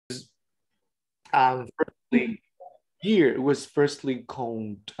Firstly, here it was firstly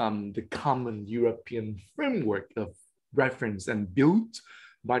called the Common European Framework of Reference and built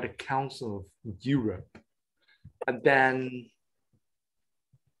by the Council of Europe. And then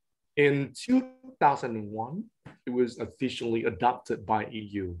in 2001, it was officially adopted by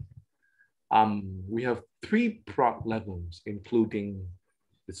EU. We have 3 broad levels, including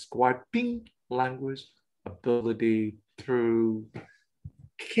describing language ability through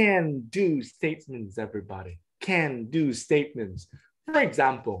can-do statements, everybody. Can-do statements. For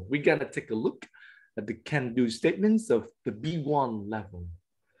example, we're gonna take a look at the can-do statements of the B1 level.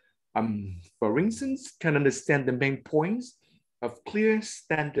 For instance, can understand the main points of clear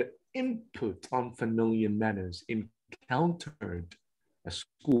standard input on familiar manners encountered at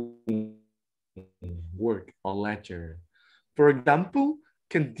school, work, or lecture. For example,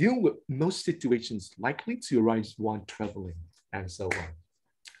 can deal with most situations likely to arise while traveling, and so on.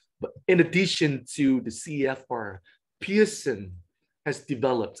 But in addition to the CFR, Pearson has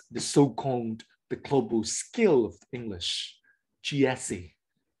developed the so-called the Global Scale of English, GSE.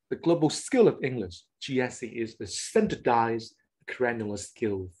 The Global Scale of English, GSE, is a standardized granular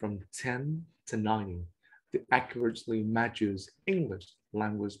scale from 10 to 90 that accurately measures English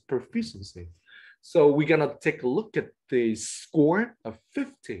language proficiency. So we're gonna take a look at the score of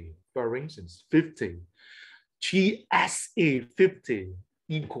 50, for instance, 50. GSE 50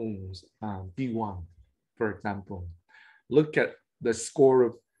 equals B1, for example. Look at the score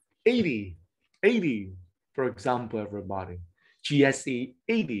of 80, for example, everybody. GSE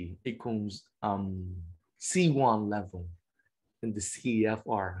 80 equals C1 level in the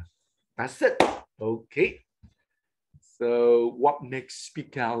CFR. That's it. Okay. So what makes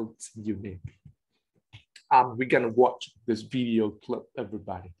Speak Out unique? We're gonna watch this video clip,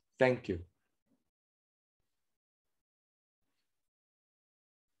 everybody. Thank you.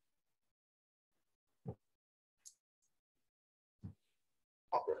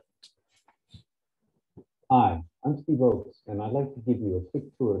 Hi, I'm Steve Oakes, and I'd like to give you a quick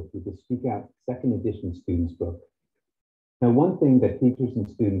tour through the Speak Out second edition students book. Now, one thing that teachers and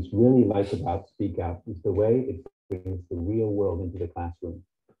students really like about Speak Out is the way it brings the real world into the classroom.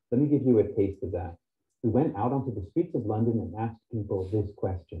 Let me give you a taste of that. We went out onto the streets of London and asked people this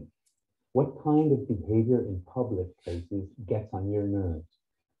question: what kind of behavior in public places gets on your nerves?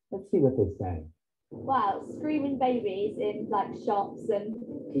 Let's see what they say. Wow, screaming babies in like shops and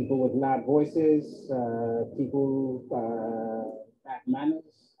people with loud voices, people bad manners.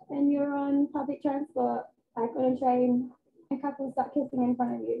 when you're on public transport, like on a train, and couples start kissing in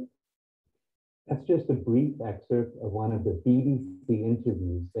front of you. That's just a brief excerpt of one of the BBC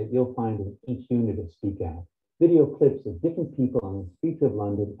interviews that you'll find in each unit of Speak Out. Video clips of different people on the streets of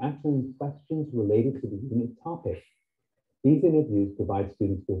London answering questions related to the unit topic. These interviews provide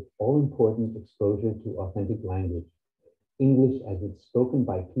students with all-important exposure to authentic language, English as it's spoken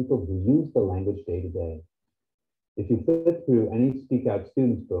by people who use the language day to day. If you flip through any Speak Out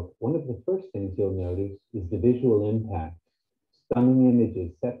students book, one of the first things you'll notice is the visual impact. Stunning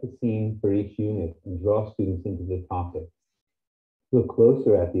images set the scene for each unit and draw students into the topic. Look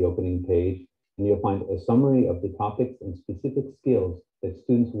closer at the opening page and you'll find a summary of the topics and specific skills that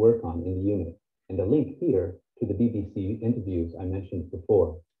students work on in the unit, and a link here to the BBC interviews I mentioned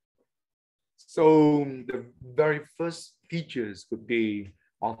before. So the very first features would be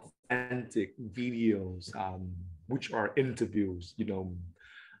authentic videos, which are interviews,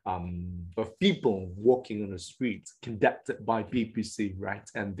 of people walking on the streets conducted by BBC, right?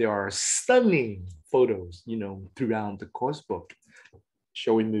 And there are stunning photos, throughout the course book.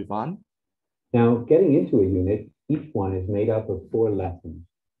 Shall we move on? Now, getting into a unit, each one is made up of 4 lessons.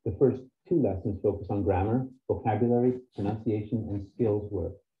 The first 2 lessons focus on grammar, vocabulary, pronunciation, and skills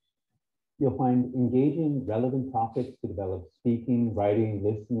work. You'll find engaging, relevant topics to develop speaking, writing,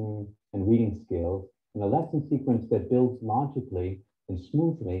 listening, and reading skills, and a lesson sequence that builds logically and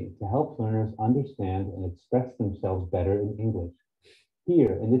smoothly to help learners understand and express themselves better in English.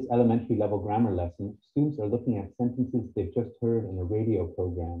 Here, in this elementary level grammar lesson, students are looking at sentences they've just heard in a radio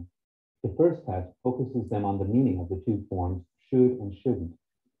program. The first task focuses them on the meaning of the 2 forms, should and shouldn't.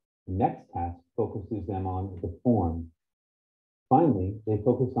 The next task focuses them on the form. Finally, they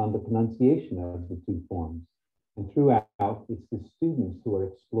focus on the pronunciation of the 2 forms. And throughout, it's the students who are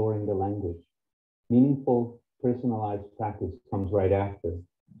exploring the language. Meaningful, personalized practice comes right after.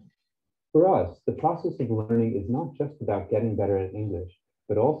 For us, the process of learning is not just about getting better at English,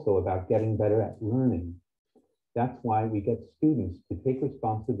 but also about getting better at learning. That's why we get students to take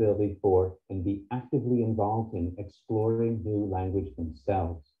responsibility for and be actively involved in exploring new language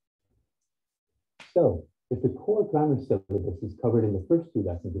themselves. So, If the core grammar syllabus is covered in the first two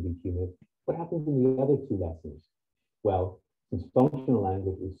lessons of each unit, what happens in the other two lessons? Well, since functional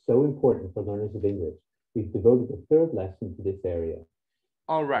language is so important for learners of English, we've devoted the third lesson to this area.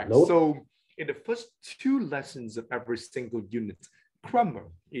 All right, so in the first two lessons of every single unit,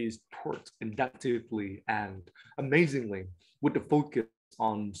 grammar is taught inductively and amazingly with the focus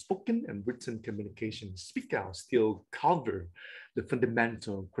on spoken and written communication. Speak Out still cover the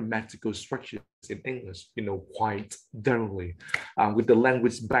fundamental grammatical structures in English, quite thoroughly. With the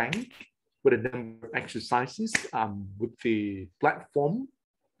language bank, with a number of exercises, with the platform,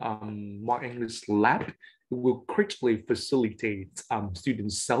 My English Lab, it will critically facilitate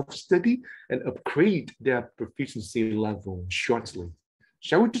students' self-study and upgrade their proficiency level shortly.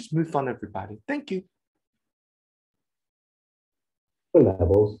 Shall we just move on, everybody? Thank you. For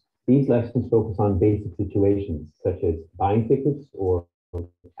levels, these lessons focus on basic situations such as buying tickets or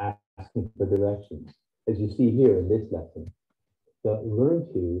asking for directions. As you see here in this lesson, the Learn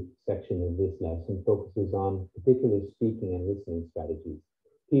To section of this lesson focuses on particular speaking and listening strategies.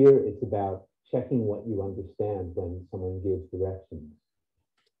 Here, it's about checking what you understand when someone gives directions.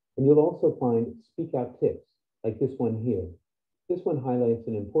 And you'll also find speak out tips, like this one here. This one highlights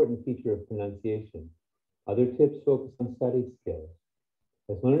an important feature of pronunciation. Other tips focus on study skills.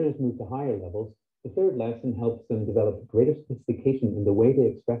 As learners move to higher levels, the third lesson helps them develop greater sophistication in the way they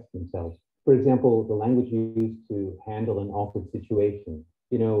express themselves. For example, the language used to handle an awkward situation.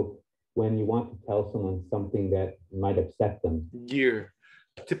 When you want to tell someone something that might upset them. Here,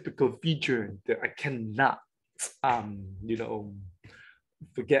 typical feature that I cannot,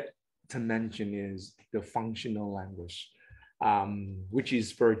 forget to mention is the functional language, which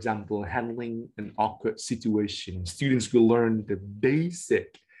is, for example, handling an awkward situation. Students will learn the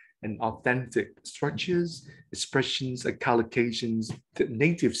basic and authentic structures, expressions, and collocations that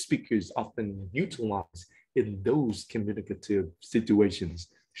native speakers often utilize in those communicative situations.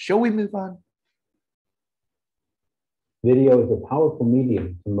 Shall we move on? Video is a powerful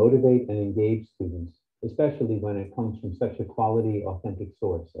medium to motivate and engage students, especially when it comes from such a quality, authentic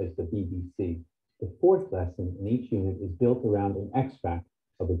source as the BBC. The fourth lesson in each unit is built around an extract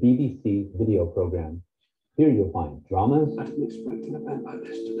of a BBC video program. Here you'll find dramas. I didn't expect an event like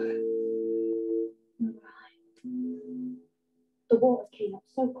this today. The water came up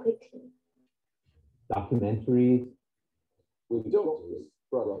so quickly. Documentaries. With doctors,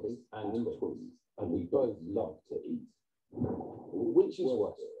 brothers, and twins, and we both love to eat. Which is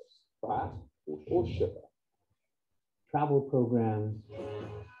worse, fat or sugar? Travel programs.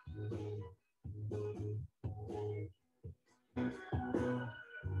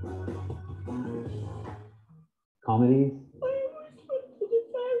 Comedies.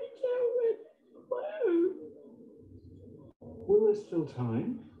 Will there still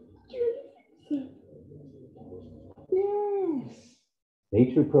time? Yes.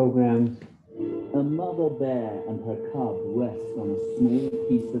 Nature programs. A mother bear and her cub rest on a small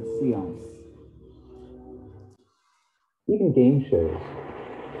piece of sea ice. Even game shows.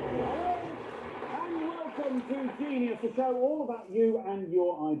 And welcome to Genius, the show all about you and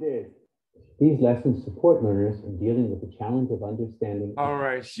your ideas. These lessons support learners in dealing with the challenge of understanding. All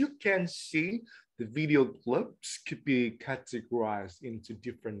right, as you can see, the video clips could be categorized into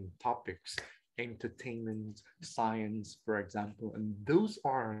different topics. Entertainment, science, for example, and those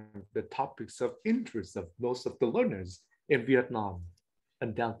are the topics of interest of most of the learners in Vietnam,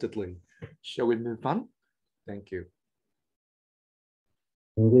 undoubtedly. Shall we move on? Thank you.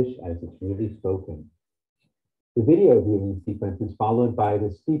 English as it's really spoken. The video viewing sequence is followed by the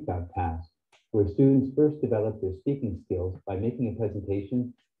speak out task, where students first develop their speaking skills by making a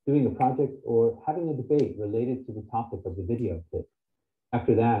presentation, doing a project, or having a debate related to the topic of the video clip.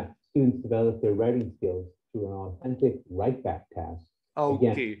 After that, students develop their writing skills through an authentic write-back task.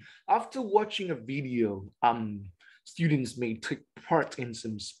 Okay, Again, after watching a video, students may take part in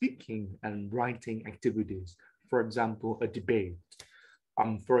some speaking and writing activities. For example, a debate.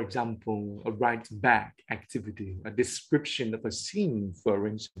 For example, a write-back activity, a description of a scene, for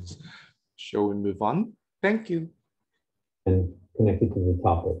instance. Shall we move on? Thank you. and connected to the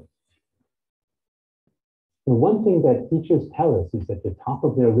topic. The one thing that teachers tell us is at the top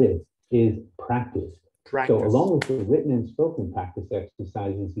of their list is practice. Practice. So along with the written and spoken practice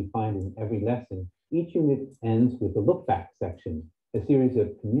exercises you find in every lesson, each unit ends with a look back section, a series of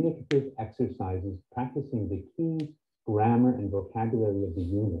communicative exercises practicing the key grammar and vocabulary of the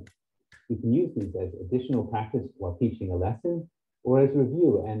unit. You can use these as additional practice while teaching a lesson or as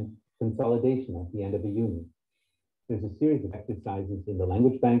review and consolidation at the end of a unit. There's a series of exercises in the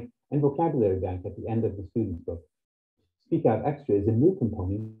language bank and vocabulary bank at the end of the student book. Speak Out Extra is a new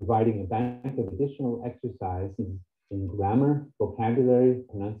component providing a bank of additional exercise in grammar, vocabulary,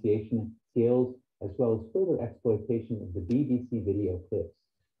 pronunciation, skills, as well as further exploitation of the BBC video clips.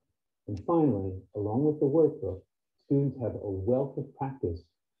 And finally, along with the workbook, students have a wealth of practice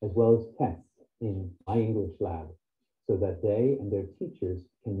as well as tests in My English Lab, so that they and their teachers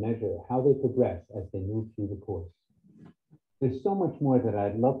can measure how they progress as they move through the course. There's so much more that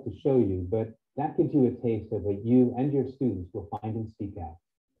I'd love to show you, but that gives you a taste of what you and your students will find in Speak Out.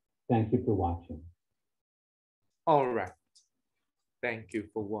 Thank you for watching. All right. Thank you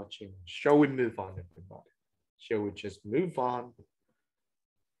for watching. Shall we move on, everybody? Shall we just move on?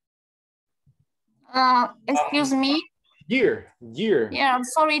 Excuse me. Yeah. Yeah, I'm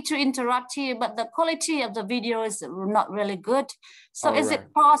sorry to interrupt you, but the quality of the video is not really good. So is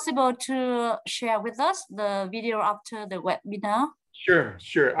it possible to share with us the video after the webinar? Sure.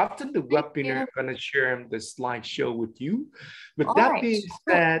 After the webinar, I'm going to share the slideshow with you. With that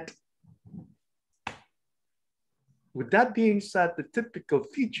being said, the typical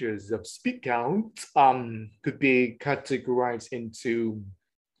features of Speak Out could be categorized into,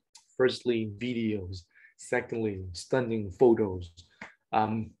 firstly, videos. Secondly, stunning photos.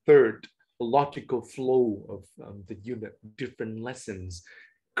 Third, a logical flow of the unit, different lessons.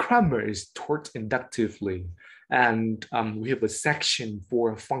 Grammar is taught inductively, and we have a section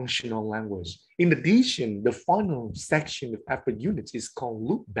for functional language. In addition, the final section of every unit is called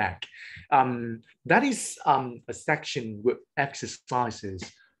Look Back. That is a section with exercises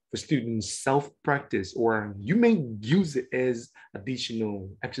for students self-practice, or you may use it as additional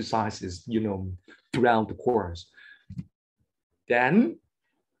exercises, throughout the course. Then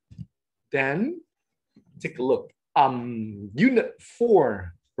take a look. Unit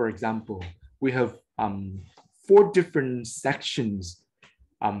 4, for example, we have 4 different sections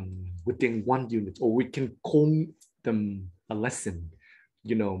within one unit, or we can call them a lesson.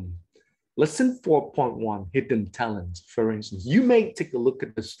 Lesson 4.1, hidden talents. For instance, you may take a look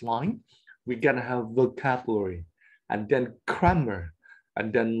at the slide. We're gonna have vocabulary, and then grammar,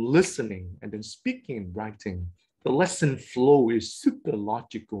 and then listening, and then speaking and writing. The lesson flow is super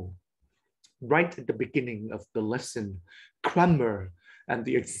logical. Right at the beginning of the lesson, grammar and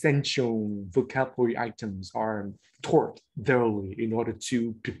the essential vocabulary items are taught thoroughly in order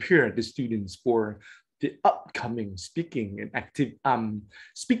to prepare the students for the upcoming speaking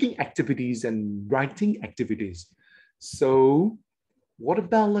activities and writing activities. So what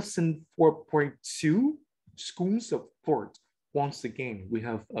about lesson 4.2, schools of thought? Once again, we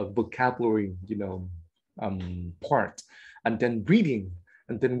have a vocabulary, part, and then reading,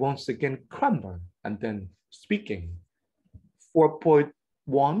 and then once again, grammar, and then speaking.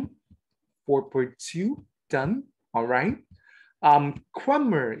 4.1, 4.2, done, all right?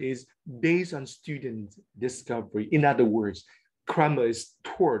 Grammar is based on student discovery. In other words, grammar is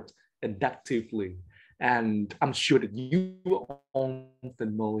taught inductively, and I'm sure that you are all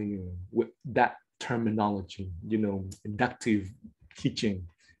familiar with that terminology, inductive teaching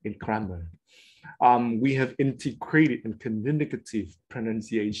in grammar. We have integrated and communicative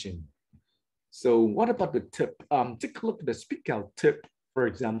pronunciation. So what about the tip? Take a look at the Speak Out tip. For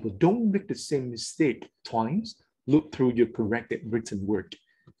example, don't make the same mistake twice. Look through your corrected written work.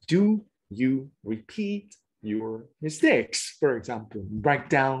 Do you repeat your mistakes? For example, write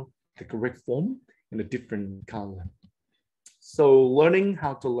down the correct form in a different color. So learning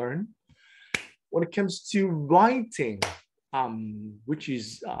how to learn. When it comes to writing, which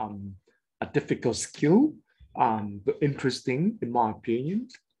is a difficult skill, but interesting in my opinion,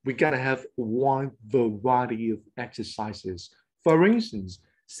 we gotta have a wide variety of exercises. For instance,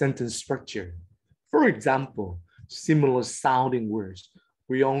 sentence structure. For example, similar sounding words.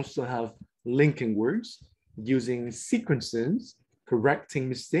 We also have linking words, using sequences, correcting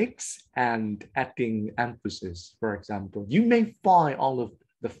mistakes, and adding emphasis. For example, you may find all of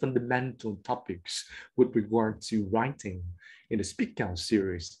the fundamental topics with regard to writing in the Speak Out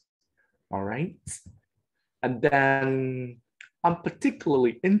series, all right? And then I'm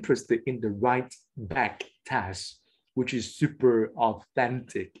particularly interested in the write back task, which is super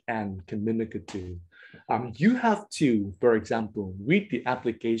authentic and communicative. You have to, for example, read the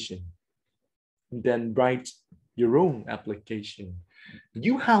application, and then write your own application.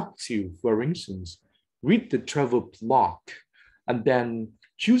 You have to, for instance, read the travel blog, and then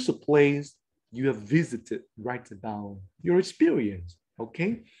choose a place you have visited, write about your experience,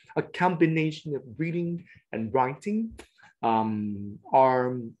 okay? A combination of reading and writing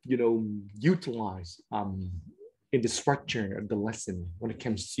are, utilized in the structure of the lesson when it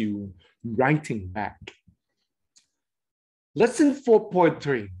comes to writing back. Lesson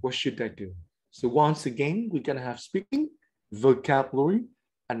 4.3, what should I do? So once again, we're gonna have speaking, vocabulary,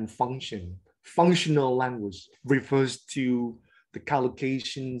 and function. Functional language refers to the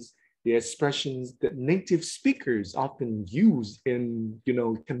collocations, the expressions that native speakers often use in,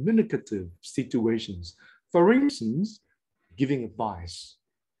 communicative situations. For instance, giving advice,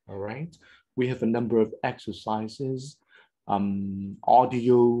 all right? We have a number of exercises,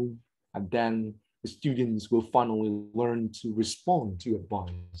 audio, and then the students will finally learn to respond to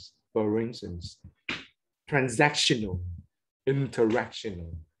advice. For instance, transactional,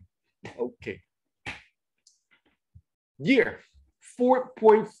 interactional. Okay. Year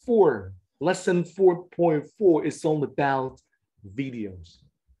 4.4, lesson 4.4 is all about videos.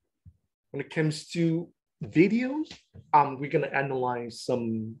 When it comes to videos, we're gonna analyze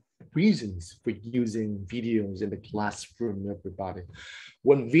some reasons for using videos in the classroom, everybody.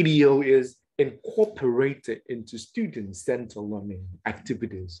 When video is incorporated into student-centered learning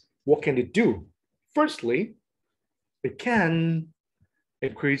activities, what can it do? Firstly, it can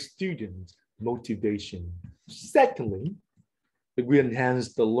increase student motivation. Secondly, it will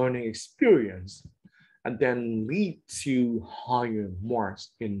enhance the learning experience and then lead to higher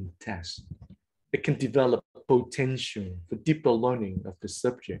marks in tests. It can develop potential for deeper learning of the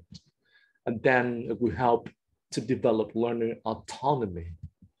subject, and then it will help to develop learner autonomy,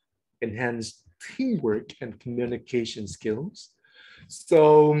 enhance teamwork and communication skills.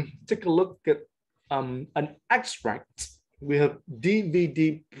 So take a look at an extract. We have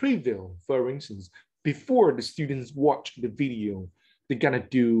DVD preview, for instance. Before the students watch the video, they're gonna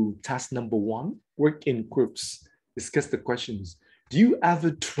do task number 1, work in groups, discuss the questions. Do you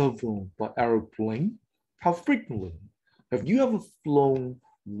ever travel by aeroplane? How frequently? Have you ever flown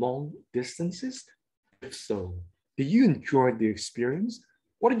long distances? If so, do you enjoy the experience?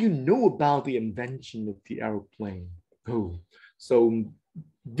 What do you know about the invention of the aeroplane? Oh, so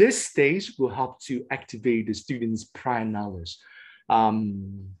this stage will help to activate the students' prior knowledge.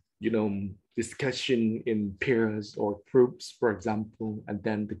 Discussion in pairs or groups, for example, and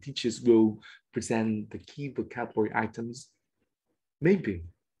then the teachers will present the key vocabulary items, maybe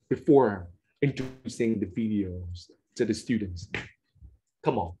before introducing the videos to the students.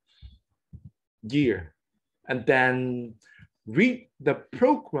 Come on, year. And then read the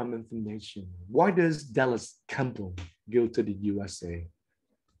program information. Why does Dallas Campbell go to the USA?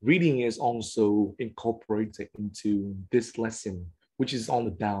 Reading is also incorporated into this lesson, which is all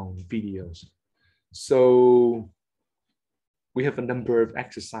about videos. So we have a number of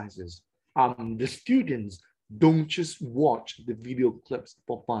exercises. The students don't just watch the video clips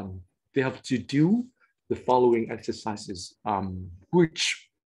for fun. They have to do the following exercises, which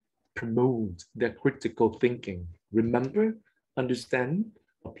promote their critical thinking. Remember, understand,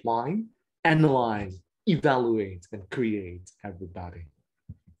 apply, analyze, evaluate, and create, everybody.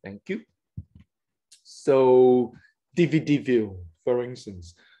 Thank you. So DVD view, for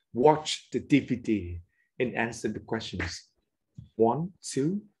instance, watch the DVD and answer the questions 1,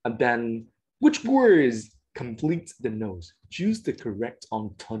 2, and then which words complete the notes? Choose the correct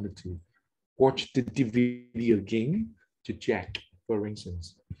alternative. Watch the DVD again to check, for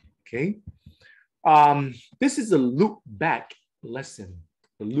instance. Okay. This is a look back lesson,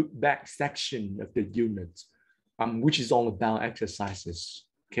 the look back section of the unit, which is all about exercises.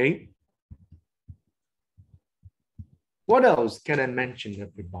 Okay. What else can I mention,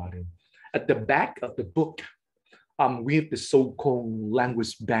 everybody? At the back of the book, we have the so-called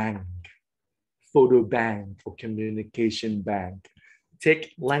language bank, photo bank, or communication bank.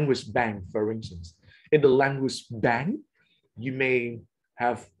 Take language bank, for instance. In the language bank, you may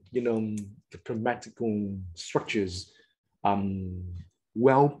have, the grammatical structures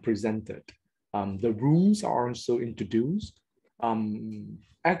well presented. The rules are also introduced.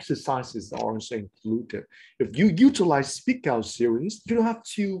 Exercises are also included. If you utilize Speak Out series, you don't have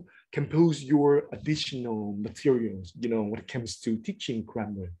to compose your additional materials, when it comes to teaching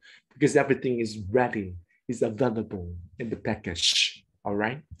grammar, because everything is ready, is available in the package, all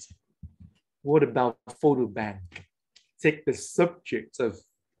right? What about photo bank? Take the subject of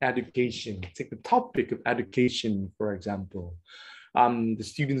education, take the topic of education, for example. The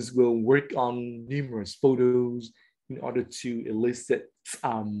students will work on numerous photos in order to elicit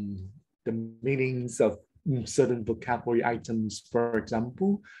the meanings of certain vocabulary items, for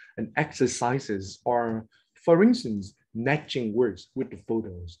example, and exercises are, for instance, matching words with the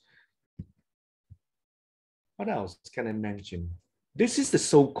photos. What else can I mention? This is the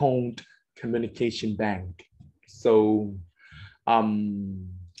so-called communication bank. So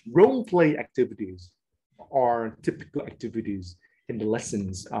role play activities are typical activities in the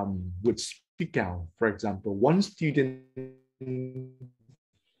lessons with Speak Out. For example, one student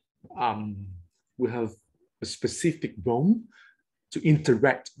will have a specific role to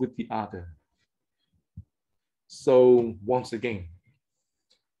interact with the other. So once again,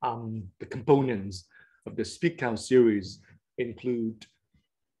 the components of the Speak Out series include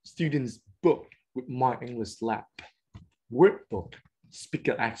students' book with My English Lab, workbook,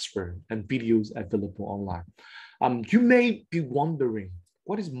 speaker expert, and videos available online. You may be wondering,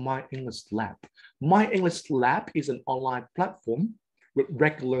 what is My English Lab? My English Lab is an online platform with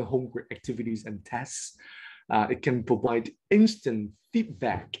regular homework activities and tests. It can provide instant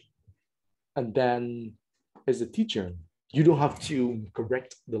feedback. And then as a teacher, you don't have to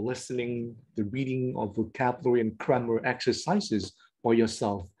correct the listening, the reading of vocabulary and grammar exercises by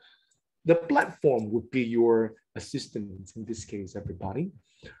yourself. The platform would be your assistant in this case, everybody.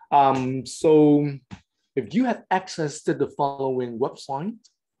 So if you have access to the following website,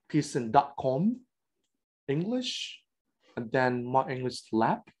 pearson.com, English, and then My English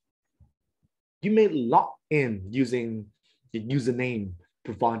Lab, you may log in using the username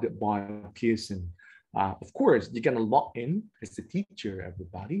provided by Pearson. Of course, you're gonna log in as a teacher,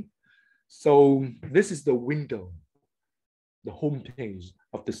 everybody. So this is the window, the homepage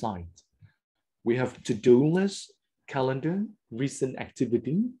of the site. We have to-do list, calendar, recent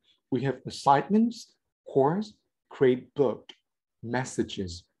activity. We have assignments, course, create book,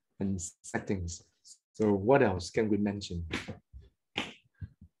 messages, and settings. So what else can we mention?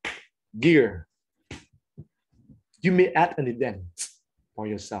 Gear. You may add an event for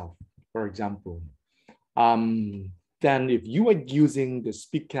yourself, for example. Then if you are using the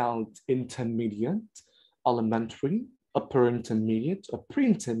Speak Out Intermediate, Elementary, Upper Intermediate, or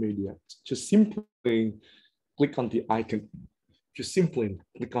Pre-Intermediate, just simply click on the icon. Just simply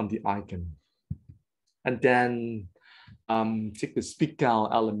click on the icon. And then take the Speak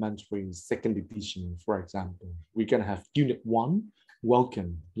Out Elementary second edition, for example. We're gonna have Unit 1,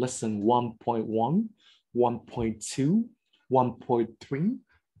 Welcome, Lesson 1.1, 1.2, 1.3,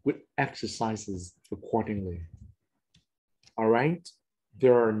 with exercises accordingly. All right,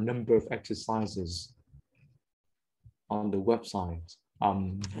 there are a number of exercises on the website.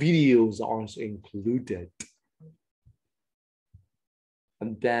 Videos are also included.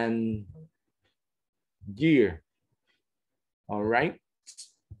 And then year. All right,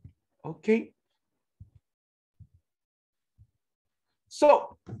 okay.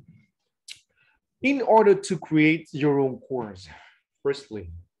 So in order to create your own course,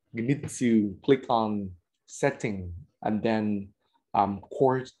 firstly, you need to click on setting and then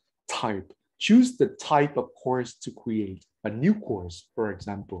course type. Choose the type of course to create, a new course, for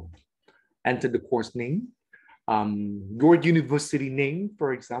example. Enter the course name, your university name,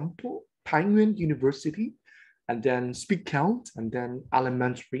 for example, Taiwan University, and then Speak Out, and then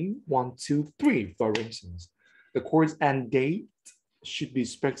Elementary 1, 2, 3, for instance. The course end date should be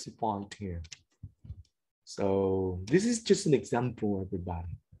specified here. So this is just an example,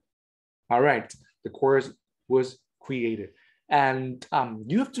 everybody. All right, the course was created. And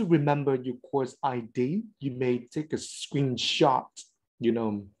you have to remember your course ID. You may take a screenshot,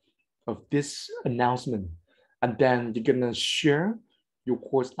 of this announcement. And then you're gonna share your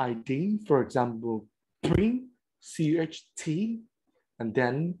course ID, for example, 3CHT, and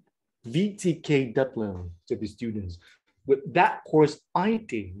then VTKW to the students. With that course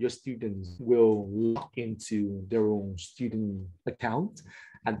ID, your students will log into their own student account,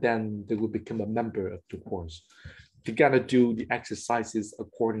 and then they will become a member of the course. You gotta do the exercises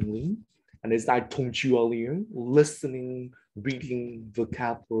accordingly. And as I told you earlier, listening, reading,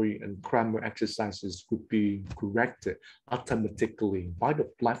 vocabulary, and grammar exercises could be corrected automatically by the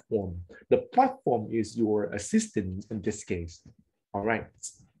platform. The platform is your assistant in this case. All right.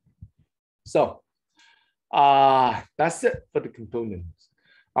 So that's it for the components.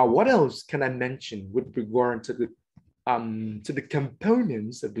 What else can I mention with regard to the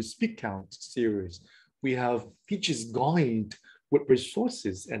components of the Speak Out series? We have Teacher's Guide with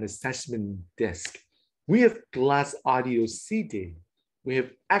resources and assessment desk. We have class audio CD. We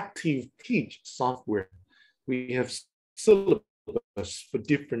have Active Teach software. We have syllabus for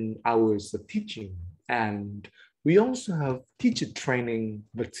different hours of teaching. And we also have teacher training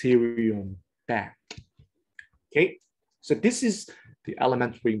material back. Okay, so this is the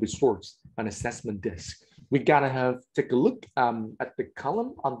elementary resource and assessment desk. We gotta take a look at the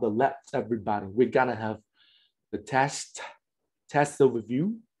column on the left, everybody. We're gonna have the test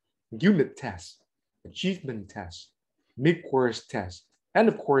overview, unit test, achievement test, mid-course test, end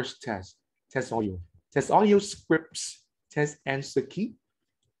of course test audio scripts, test answer key,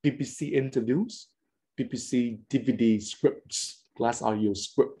 PPC interviews, PPC DVD scripts, class audio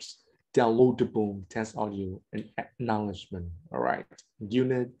scripts, downloadable test audio, and acknowledgement. All right,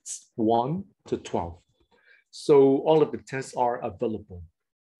 units 1 to 12. So all of the tests are available.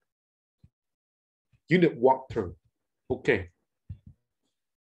 Unit walkthrough. Okay.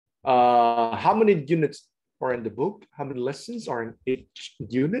 How many units are in the book? How many lessons are in each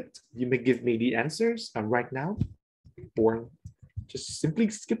unit? You may give me the answers right now, or just simply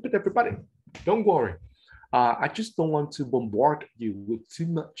skip it, everybody. Don't worry. I just don't want to bombard you with too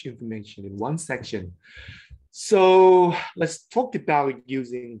much information in one section. So let's talk about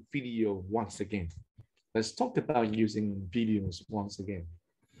using video once again. Let's talk about using videos once again.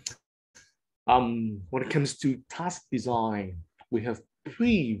 When it comes to task design, we have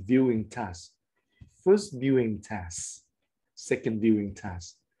pre-viewing tasks, first viewing tasks, second viewing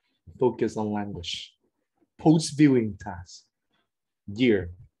tasks, focus on language, post-viewing tasks,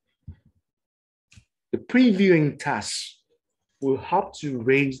 year. The pre-viewing tasks will help to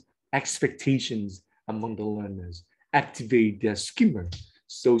raise expectations among the learners, activate their schema,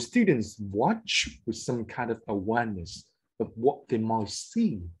 so students watch with some kind of awareness of what they might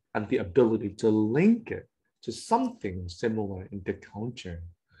see and the ability to link it to something similar in the culture.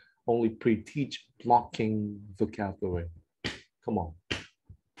 Only pre-teach blocking vocabulary. Come on.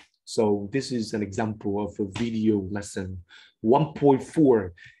 So this is an example of a video lesson.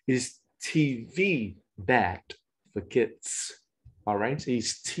 1.4 is TV bad for kids. All right,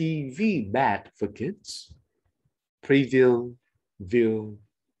 is TV bad for kids? Preview, view,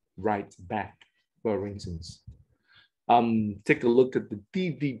 right back, for instance. Take a look at the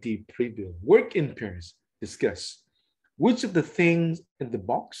DVD preview. Work in pairs. Discuss. Which of the things in the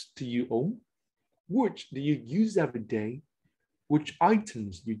box do you own? Which do you use every day? Which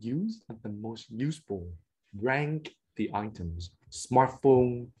items you use are the most useful? Rank the items.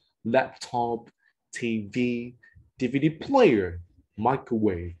 Smartphone, laptop, TV, DVD player,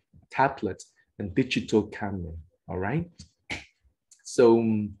 microwave, tablet, and digital camera. All right. So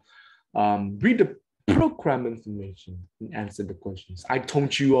read the program information and answer the questions. I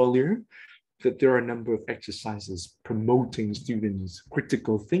told you earlier that there are a number of exercises promoting students'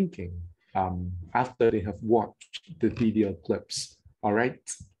 critical thinking after they have watched the video clips. All right.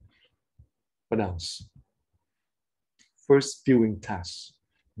 What else? First viewing tasks.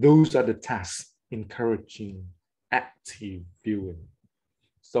 Those are the tasks encouraging active viewing.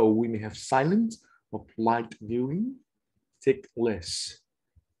 So we may have silent or polite viewing, tick lists,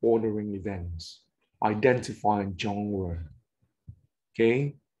 ordering events, identifying genre.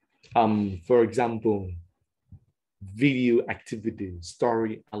 Okay. For example, video activities,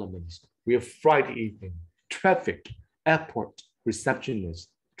 story elements. We have Friday evening, traffic, airport,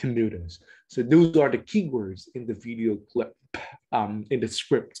 receptionist, commuters. So those are the keywords in the video clip, in the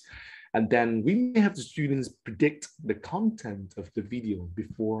script. And then we may have the students predict the content of the video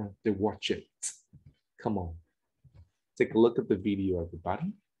before they watch it. Come on, take a look at the video,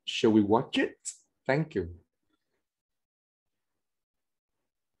 everybody. Shall we watch it? Thank you.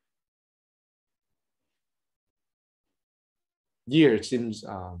 Yeah, it seems,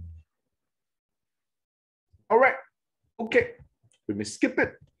 all right, okay, we may skip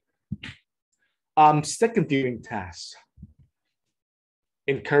it. Second viewing task,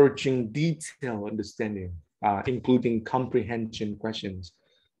 encouraging detailed understanding, including comprehension questions,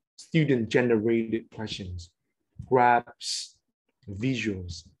 student-generated questions, graphs,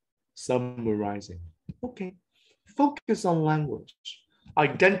 visuals, summarizing. Okay, focus on language,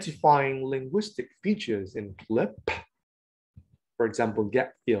 identifying linguistic features in clip. For example,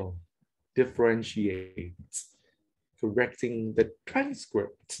 gap fill, differentiate, correcting the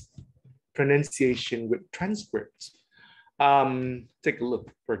transcript, pronunciation with transcripts. Take a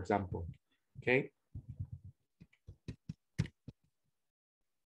look, for example, okay?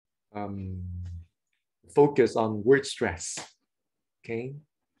 Focus on word stress, okay?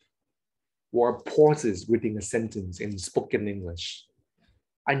 Or pauses within a sentence in spoken English.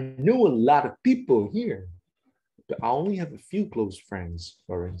 I know a lot of people here, but I only have a few close friends,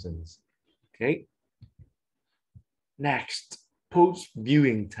 for instance, okay? Next,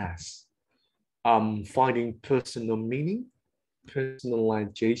 post-viewing tasks. Finding personal meaning,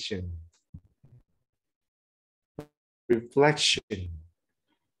 personalization, reflection,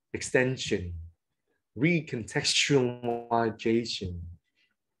 extension, recontextualization.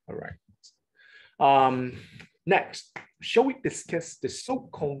 All right. Next, shall we discuss the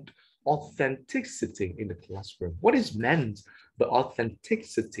so-called authenticity in the classroom? What is meant by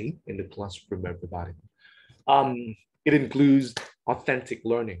authenticity in the classroom, everybody? It includes authentic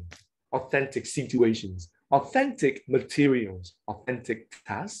learning, authentic situations, authentic materials, authentic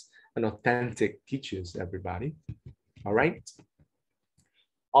tasks, and authentic teachers, everybody. All right.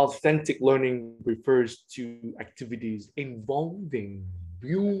 Authentic learning refers to activities involving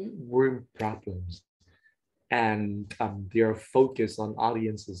real-world problems and they are focused on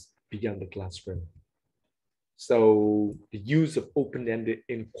audiences beyond the classroom. So the use of open-ended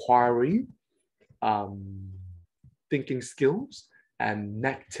inquiry, thinking skills, and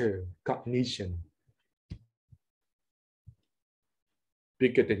metacognition.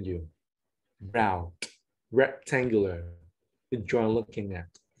 Bigger than you, round, rectangular, enjoy looking at,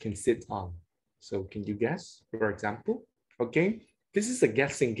 can sit on. So can you guess, for example? Okay, this is a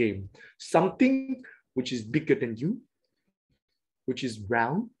guessing game. Something which is bigger than you, which is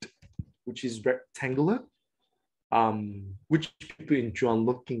round, which is rectangular, which people enjoy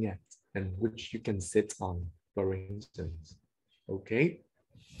looking at, and which you can sit on, for instance. Okay.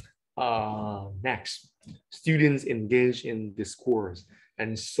 Next, students engage in discourse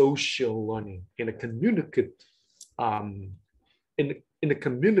and social learning in a communicative, in a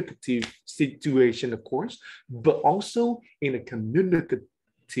communicative situation, of course, but also in a communicative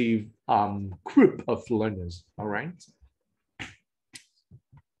group of learners. All right.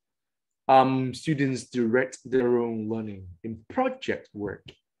 Students direct their own learning in project work.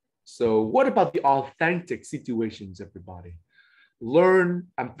 So what about the authentic situations, everybody? Learn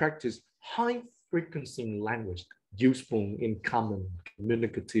and practice high frequency language useful in common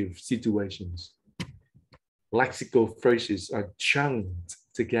communicative situations. Lexical phrases are chunked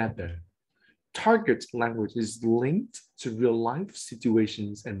together. Target language is linked to real life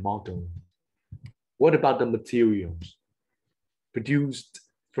situations and models. What about the materials? Produced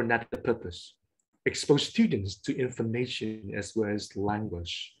for another purpose. Expose students to information as well as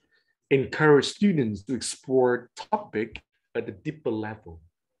language. Encourage students to explore topic at a deeper level.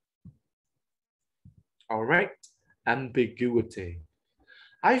 All right, ambiguity.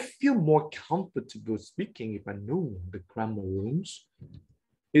 I feel more comfortable speaking if I know the grammar rules.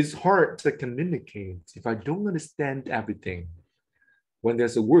 It's hard to communicate if I don't understand everything. When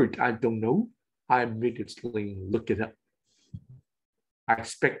there's a word I don't know, I immediately look it up. I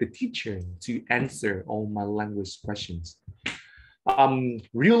expect the teacher to answer all my language questions.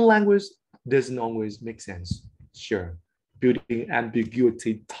 Real language doesn't always make sense, sure. Building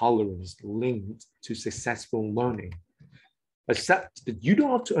ambiguity tolerance linked to successful learning. Accept that you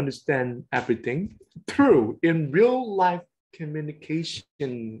don't have to understand everything. True, in real life communication,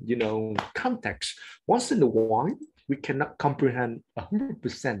 context, once in a while, we cannot comprehend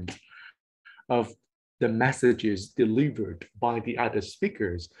 100% of the messages delivered by the other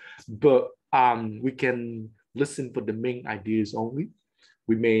speakers, but we can listen for the main ideas only.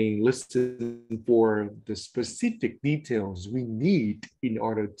 We may listen for the specific details we need in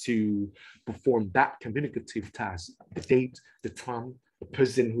order to perform that communicative task. The date, the time, the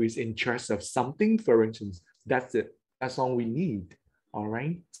person who is in charge of something, for instance, that's it. That's all we need, all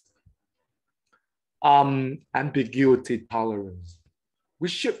right? Ambiguity tolerance. We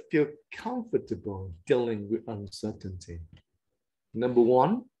should feel comfortable dealing with uncertainty. Number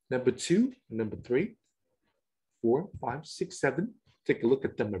 1, number 2, number 3, 4, 5, 6, 7. Take a look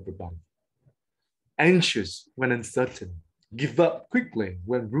at them, everybody. Anxious when uncertain. Give up quickly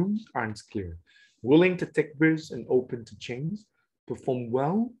when rules aren't clear. Willing to take risks and open to change. Perform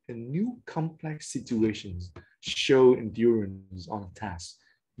well in new complex situations. Show endurance on tasks.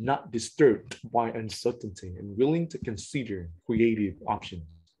 Not disturbed by uncertainty and willing to consider creative options.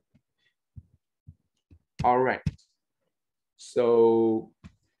 All right. So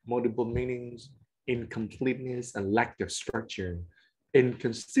multiple meanings, incompleteness and lack of structure,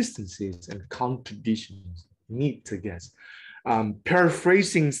 inconsistencies and contradictions need to guess.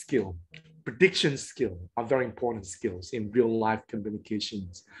 Paraphrasing skill, prediction skill are very important skills in real life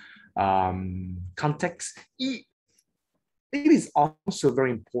communications. Context, it is also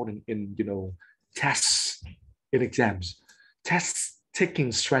very important in tests in exams. Test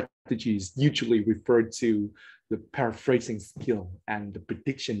taking strategies usually refer to the paraphrasing skill and the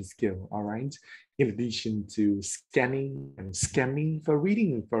prediction skill, all right? In addition to scanning and scamming for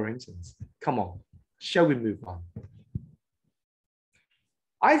reading, for instance. Come on, shall we move on?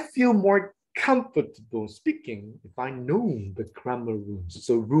 I feel more comfortable speaking if I know the grammar rules.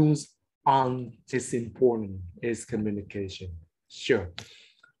 So rules aren't as important as communication. Sure,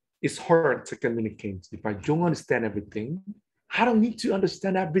 it's hard to communicate if I don't understand everything. I don't need to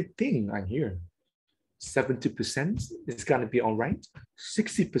understand everything I hear. 70% is gonna be all right.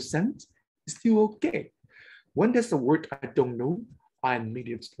 60% is still okay. When there's a word I don't know, I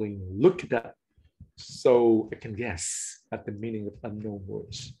immediately look it up so I can guess at the meaning of unknown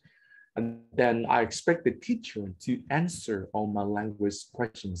words. And then I expect the teacher to answer all my language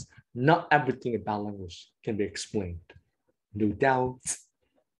questions. Not everything about language can be explained. No doubt.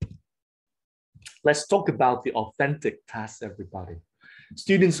 Let's talk about the authentic task, everybody.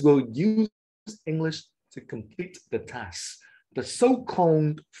 Students will use English to complete the task. The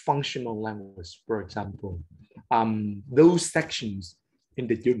so-called functional language, for example, those sections in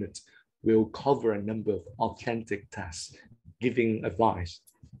the unit will cover a number of authentic tasks, giving advice,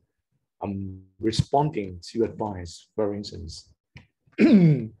 responding to advice, for instance.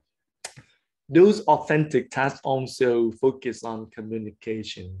 Those authentic tasks also focus on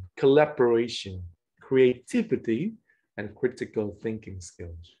communication, collaboration, creativity, and critical thinking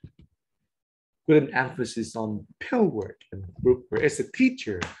skills. With an emphasis on peer work and group work. As a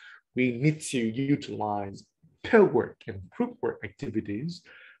teacher, we need to utilize peer work and group work activities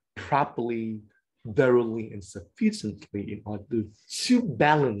properly, thoroughly, and sufficiently in order to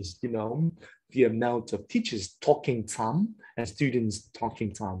balance, the amount of teachers talking time and students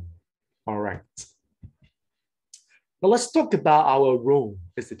talking time. All right. Now let's talk about our role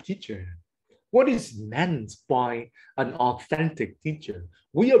as a teacher. What is meant by an authentic teacher?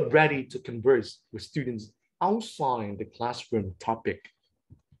 We are ready to converse with students outside the classroom topic.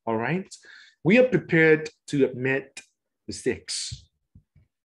 All right. We are prepared to admit mistakes.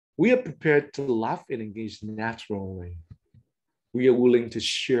 We are prepared to laugh and engage naturally. We are willing to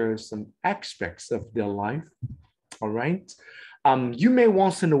share some aspects of their life. All right. You may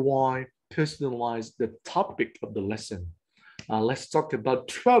once in a while personalize the topic of the lesson. Let's talk about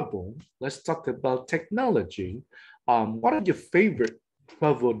travel. Let's talk about technology. What are your favorite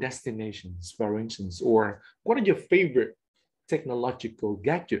travel destinations, for instance? Or what are your favorite technological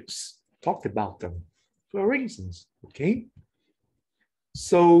gadgets? Talk about them, for instance, okay?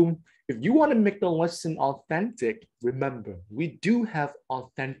 So if you want to make the lesson authentic, remember, we do have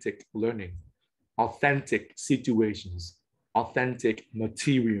authentic learning, authentic situations, authentic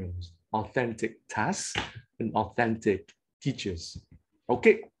materials, authentic tasks, and authentic teachers.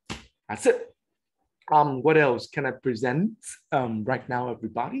 Okay, that's it. What else can I present right now,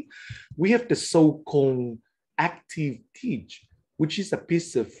 everybody? We have the so-called Active Teach, which is a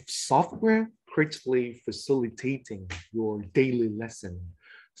piece of software critically facilitating your daily lesson.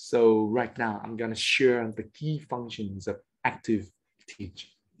 So right now, I'm going to share the key functions of Active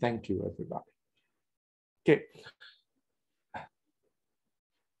Teach. Thank you, everybody. Okay.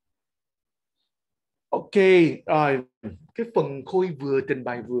 Ok, cái phần Khôi vừa trình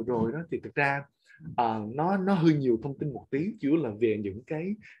bày vừa rồi đó thì thực ra nó hơi nhiều thông tin một tí, chủ yếu là về những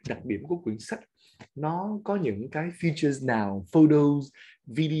cái đặc điểm của quyển sách. Nó có những cái features nào, photos,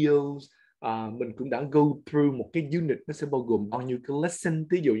 videos, mình cũng đã go through một cái unit, nó sẽ bao gồm bao nhiêu cái lesson,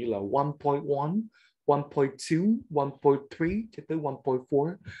 ví dụ như là 1.1, 1.2, 1.3 cho tới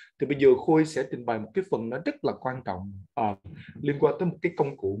 1.4. Thì bây giờ Khôi sẽ trình bày một cái phần nó rất là quan trọng liên quan tới một cái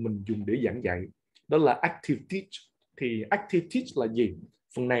công cụ mình dùng để giảng dạy. Đó là Active Teach. Thì Active Teach là gì?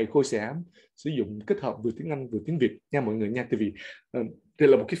 Phần này Khôi sẽ sử dụng kết hợp vừa tiếng Anh vừa tiếng Việt nha mọi người nha. Tại vì đây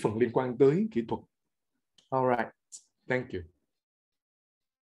là một cái phần liên quan tới kỹ thuật. Alright, thank you.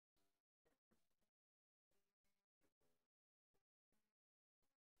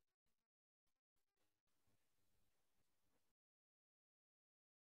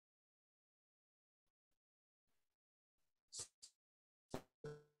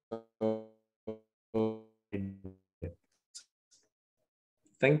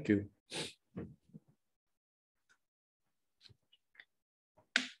 Thank you.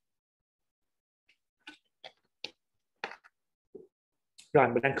 Rồi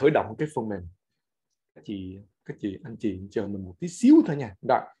mình đang khởi động cái phần mềm. Các chị, anh chị chờ mình một tí xíu thôi nha.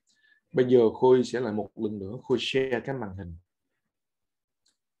 Rồi, bây giờ Khôi sẽ lại một lần nữa Khôi share cái màn hình.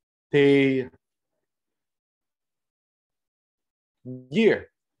 Thì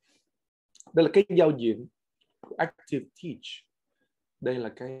đây là cái giao diện của Active Teach. Đây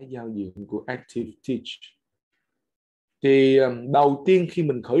là cái giao diện của Active Teach. Thì đầu tiên khi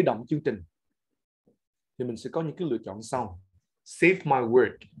mình khởi động chương trình thì mình sẽ có những cái lựa chọn sau. Save my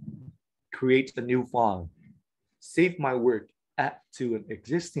work, create a new file, save my work, add to an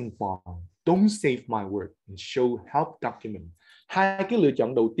existing file, don't save my work, and show help document. Hai cái lựa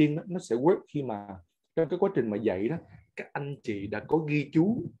chọn đầu tiên đó, nó sẽ work khi mà trong cái quá trình mà dạy đó, các anh chị đã có ghi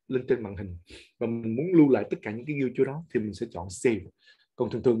chú lên trên màn hình và mình muốn lưu lại tất cả những cái ghi chú đó thì mình sẽ chọn save. Còn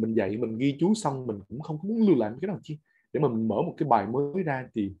thường thường mình dạy mình ghi chú xong mình cũng không muốn lưu lại cái nào chi, để mà mình mở một cái bài mới ra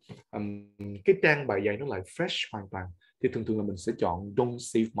thì cái trang bài dạy nó lại fresh hoàn toàn, thì thường thường là mình sẽ chọn don't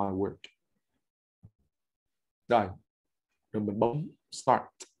save my work. Rồi mình bấm start.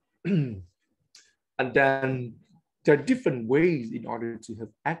 And then there are different ways in order to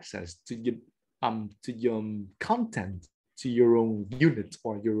have access to your content, to your own unit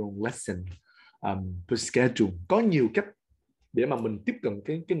or your own lesson per schedule. Có nhiều cách để mà mình tiếp cận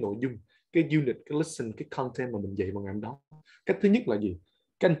cái nội dung, cái unit, cái lesson, cái content mà mình dạy vào ngày hôm đó. Cách thứ nhất là gì?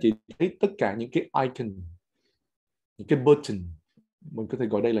 Các anh chị thấy tất cả những cái icon, những cái button, mình có thể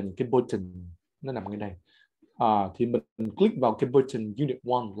gọi đây là những cái button, nó nằm ngay đây. Thì mình click vào cái button Unit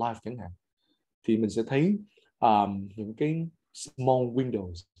 1 Live chẳng hạn, thì mình sẽ thấy những cái small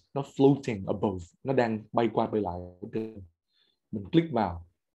windows nó floating above, nó đang bay qua bay lại. Mình click vào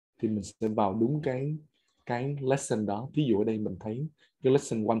thì mình sẽ vào đúng cái lesson đó. Ví dụ ở đây mình thấy cái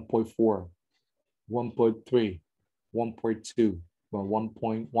lesson 1.4, 1.3, 1.2 và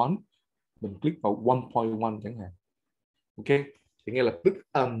 1.1. Mình click vào 1.1 chẳng hạn. Ok, thì ngay lập tức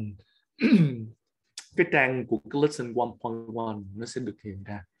cái trang của cái lesson 1.1 nó sẽ được hiện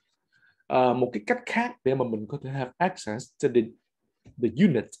ra. Một cái cách khác để mà mình có thể have access to the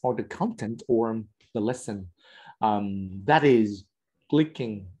unit or the content or the lesson, that is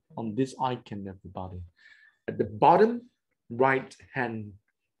clicking on this icon, everybody, at the bottom right hand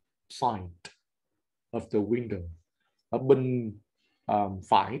side of the window. Ở bên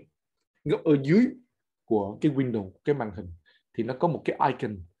phải, ở dưới của cái window, cái màn hình, thì nó có một cái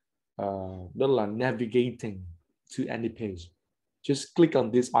icon, đó là navigating to any page. Just click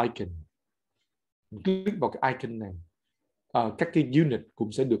on this icon. Click vào cái icon này, các cái unit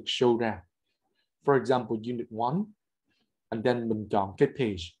cũng sẽ được show ra. For example, unit 1, and then mình chọn cái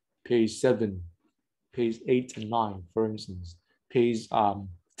page 7, page 8 and 9, for instance, page 10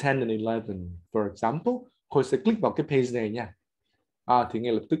 and 11, for example. Tôi sẽ click vào cái page này nha. Thì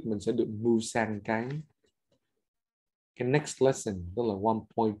ngay lập tức mình sẽ được move sang cái next lesson, đó là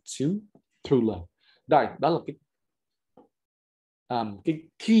 1.2 True Love. Đây, đó là cái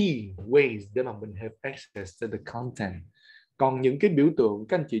key ways để mà mình have access to the content. Còn những cái biểu tượng,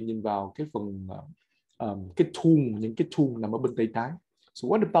 các anh chị nhìn vào cái phần cái tool, những cái tool nằm ở bên tay trái. So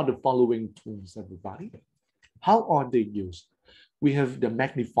what about the following tools, everybody? How are they used? We have the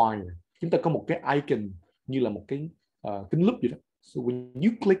magnifier. Chúng ta có một cái icon như là một cái kính lúp vậy đó. So when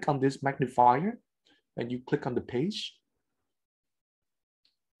you click on this magnifier and you click on the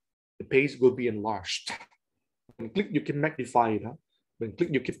page will be enlarged. Mình click vô cái magnifier đó, mình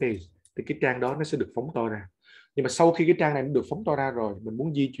click vô cái page, thì cái trang đó nó sẽ được phóng to ra. Nhưng mà sau khi cái trang này nó được phóng to ra rồi, mình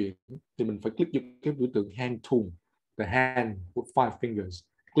muốn di chuyển thì mình phải click vô cái biểu tượng hand tool, the hand with 5 fingers.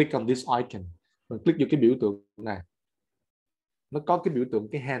 Click on this icon, mình click vô cái biểu tượng này, nó có cái biểu tượng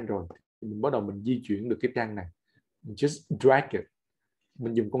cái hand rồi, thì mình bắt đầu mình di chuyển được cái trang này. Mình just drag it,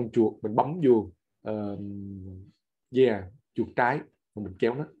 mình dùng con chuột, mình bấm vô chuột trái, và mình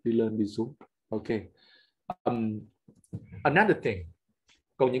kéo nó đi lên đi xuống. Ok. Another thing,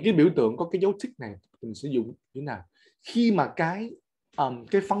 còn những cái biểu tượng có cái dấu tick này mình sử dụng như thế nào? Khi mà cái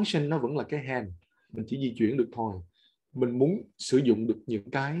function nó vẫn là cái hand, mình chỉ di chuyển được thôi. Mình muốn sử dụng được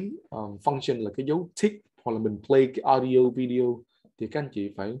những cái function là cái dấu tick, hoặc là mình play cái audio video, thì các anh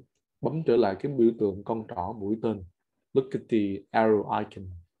chị phải bấm trở lại cái biểu tượng con trỏ mũi tên. Look at the arrow icon.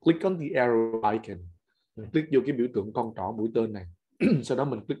 Click on the arrow icon. Mình click vô cái biểu tượng con trỏ mũi tên này. Sau đó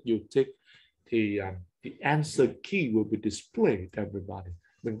mình click vô tick, thì the answer key will be displayed, everybody.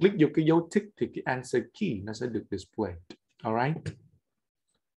 Mình click vô cái dấu tick thì cái answer key nó sẽ được displayed. Alright.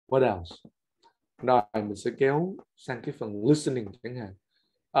 What else? Rồi mình sẽ kéo sang cái phần listening chẳng hạn.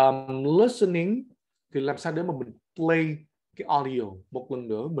 Listening thì làm sao để mà mình play cái audio. Một lần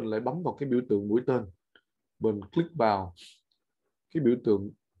nữa mình lại bấm vào cái biểu tượng mũi tên, mình click vào cái biểu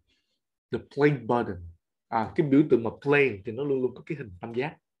tượng the play button. Cái biểu tượng mà play thì nó luôn luôn có cái hình tam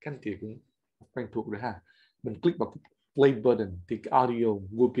giác, các anh chị cũng quen thuộc rồi ha. Mình click vào cái play button thì cái audio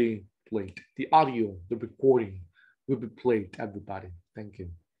will be played. The audio, the recording will be played, everybody. Thank you.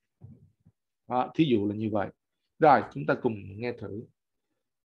 Thí dụ là như vậy. Rồi, chúng ta cùng nghe thử.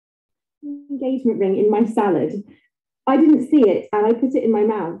 Engagement ring in my salad. I didn't see it and I put it in my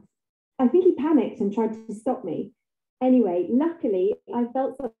mouth. I think he panicked and tried to stop me. Anyway, luckily, I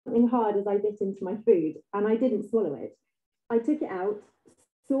felt something hard as I bit into my food and I didn't swallow it. I took it out,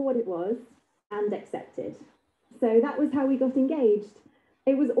 saw what it was, and accepted. So that was how we got engaged.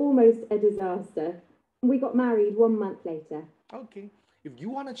 It was almost a disaster. We got married 1 month later. Okay. If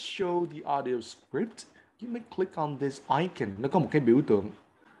you want to show the audio script, you may click on this icon. Nó có một cái biểu tượng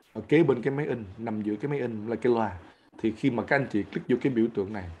ở kế bên cái máy in, nằm giữa cái máy in là cái loa. Thì khi mà các anh chị click vô cái biểu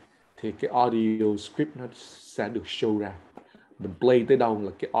tượng này, thì cái audio script nó sẽ được show ra. Mình play tới đâu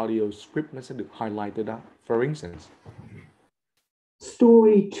là cái audio script nó sẽ được highlight tới đó. For instance.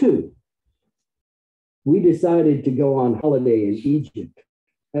 Story 2. We decided to go on holiday in Egypt,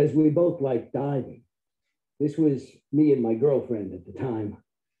 as we both like diving. This was me and my girlfriend at the time.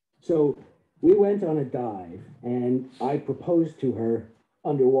 So we went on a dive and I proposed to her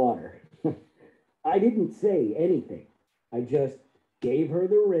underwater. I didn't say anything. I just gave her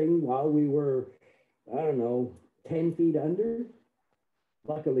the ring while we were, I don't know, 10 feet under.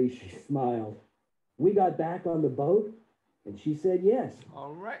 Luckily, she smiled. We got back on the boat and she said yes.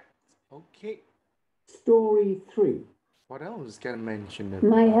 All right. Okay. Story 3. What else can I mention?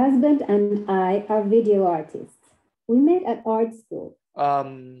 My husband and I are video artists. We met at art school.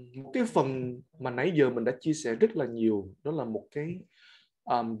 Một cái phần mà nãy giờ mình đã chia sẻ rất là nhiều, đó là một cái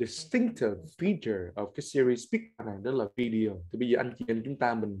distinctive feature of cái series speak này, đó là video. Thì bây giờ anh chị em chúng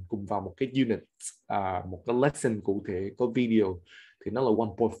ta mình cùng vào một cái unit, một cái lesson cụ thể có video, thì nó là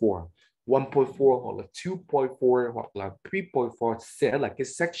 1.4. 1.4 hoặc là 2.4 hoặc là 3.4 sẽ là cái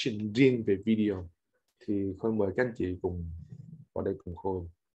section riêng về video. Thì Khôi mời các anh chị cùng vào đây cùng Khôi.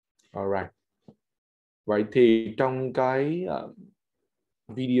 Alright. Vậy thì trong cái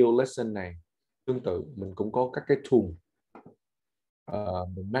video lesson này tương tự mình cũng có các cái tool,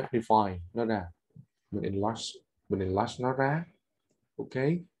 mình magnify nó ra, mình enlarge nó ra, ok,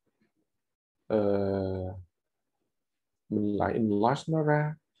 mình lại enlarge nó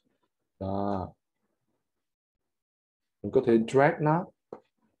ra, đó. Mình có thể drag nó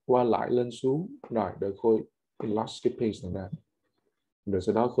qua lại lên xuống, rồi đợi Khôi enlarge cái page này ra, rồi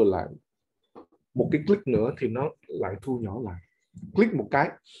sau đó Khôi lại một cái click nữa thì nó lại thu nhỏ lại, click một cái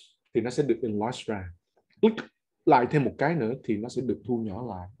thì nó sẽ được enlarge ra, click lại thêm một cái nữa thì nó sẽ được thu nhỏ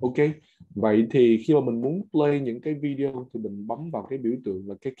lại, ok. Vậy thì khi mà mình muốn play những cái video thì mình bấm vào cái biểu tượng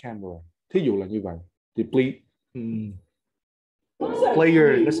là cái camera, thí dụ là như vậy thì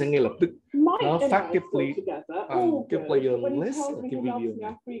player nó sẽ ngay lập tức nó phát cái player list ở cái video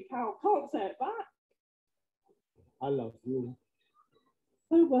này. I love you.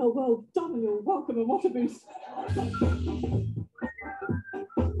 Oh, well, darling, you're welcome and what a boost.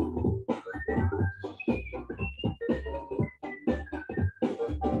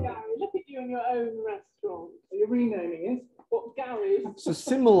 Gary, look at you in your own restaurant. Are you renaming it? What, Gary's? So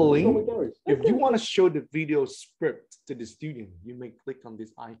similarly, if you want to show the video script to the student, you may click on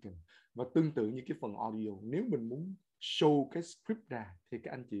this icon. Và tương tự như cái phần audio, nếu mình muốn show cái script ra thì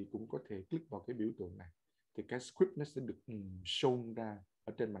các anh chị cũng có thể click vào cái biểu tượng này. Thì cái script nó sẽ được show ra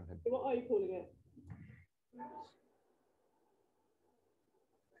ở trên màn hình. What are you calling it?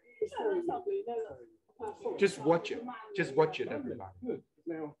 Just watch it. Just watch it, everybody. Good.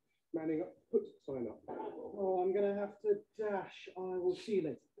 Now, manning up, put sign up. Oh, I'm going to have to dash. I will seal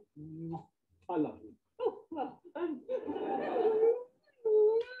it. I love you. Oh, well,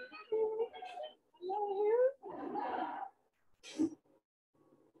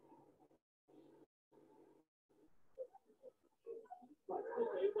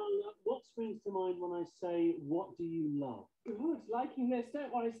 what springs to mind when I say, what do you love? good. Liking this.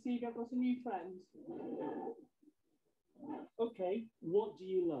 Don't worry, Steve. I've got a new friend. Okay, what do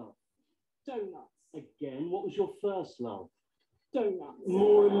you love? Donuts. Again, what was your first love? Donuts.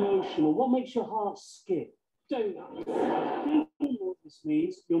 More emotional. What makes your heart skip? Donuts. What this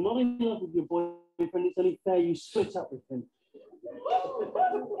means, you're not in love with your boyfriend. It's only fair you split up with him.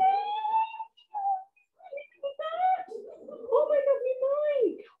 Oh my lovely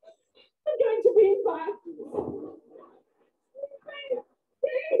Mike! I'm going to be back.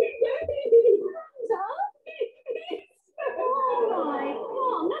 Oh my, come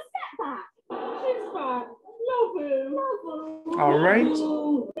on, let's get back. She's back. Love him. All right.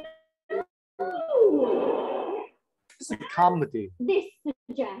 It's a comedy. This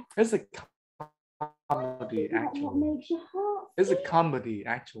suggests. It's a comedy, actually. What makes your heart? It's a comedy,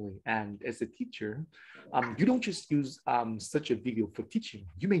 actually. And as a teacher, you don't just use such a video for teaching.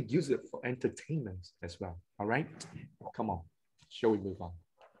 You may use it for entertainment as well. All right. Come on. Shall we move on?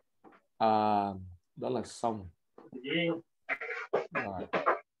 Đó là xong. Rồi.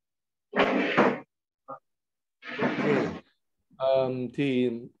 Okay. Thì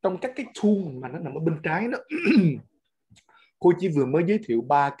trong các cái tool mà nó nằm ở bên trái đó, cô chỉ vừa mới giới thiệu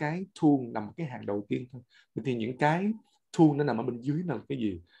 3 cái tool nằm ở cái hàng đầu tiên thôi. Thì những cái tool nó nằm ở bên dưới là cái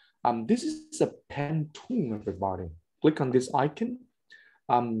gì? This is a pen tool, everybody. Click on this icon.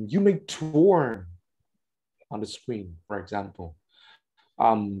 You may tour on the screen, for example.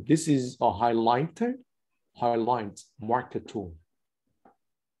 This is a highlight marker tool.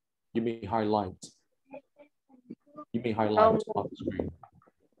 You may highlight on the screen.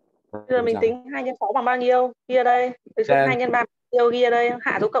 Bây giờ mình tính 2 x 6 bằng bao nhiêu? Ghi ở đây. Rồi số 2 x 3 bao nhiêu? Ghi ở đây.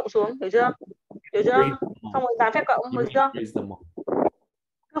 Hạ dấu cộng xuống. Hiểu chưa? Hiểu chưa? Xong rồi dán phép cộng. Hiểu chưa?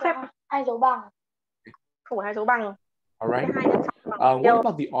 Cứ phép 2 dấu bằng. Không phải 2 dấu bằng. Alright. What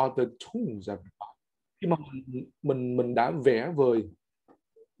about the other tools? Khi mà mình đã vẽ vời,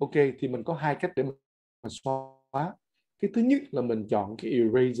 ok, thì mình có 2 cách để mình xóa. Cái thứ nhất là mình chọn cái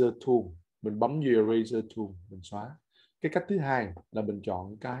eraser tool, mình bấm vào eraser tool, mình xóa. Cái cách thứ hai là mình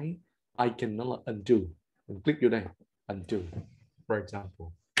chọn cái icon nó là undo, mình click vô đây, undo, for example.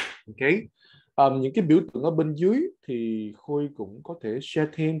 Okay. Những cái biểu tượng ở bên dưới thì Khôi cũng có thể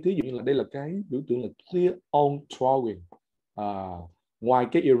share thêm. Thí dụ như là đây là cái biểu tượng là clear on drawing. Ngoài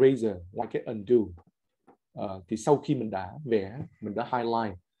cái eraser, ngoài cái undo, thì sau khi mình đã vẽ, mình đã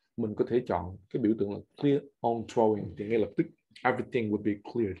highlight, mình có thể chọn cái biểu tượng là clear on drawing, thì ngay lập tức everything would be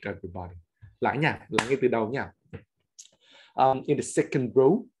clear to everybody. Lại nha, lại ngay từ đầu nha. In the second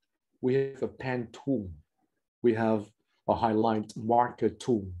row, we have a pen tool, we have a highlight marker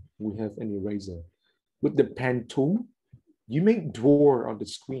tool, we have an eraser. With the pen tool, you may draw on the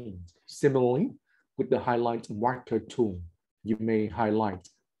screen. Similarly, with the highlight marker tool, you may highlight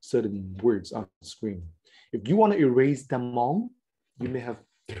certain words on the screen. If you want to erase them all, you may have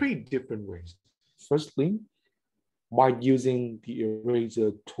 3 different ways. Firstly, by using the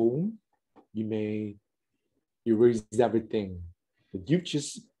eraser tool, you may erase everything that you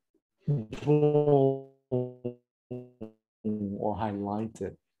just draw or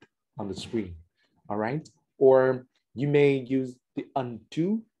highlighted on the screen. All right. Or you may use the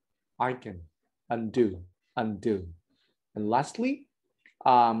undo icon, undo. And lastly,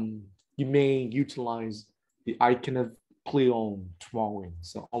 you may utilize the icon of clear on drawing.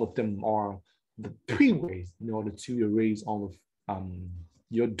 So all of them are the 3 ways in order to erase all of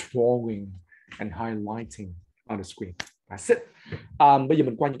your drawing and highlighting on the screen. That's it. Bây giờ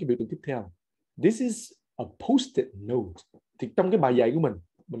mình qua những cái biểu tượng tiếp theo. This is a post-it note. Thì trong cái bài dạy của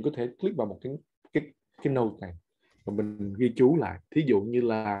mình có thể click vào một cái note này và mình ghi chú lại. Thí dụ như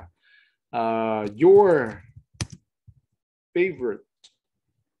là your favorite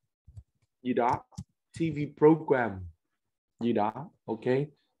gì đó, TV program gì đó, ok.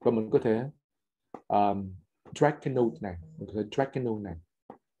 Và mình có thể drag cái note này, mình có thể drag cái note này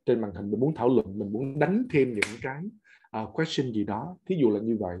trên màn hình. Mình muốn thảo luận, mình muốn đánh thêm những cái question gì đó, thí dụ là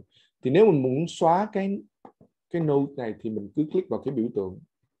như vậy. Thì nếu mình muốn xóa cái note này thì mình cứ click vào cái biểu tượng,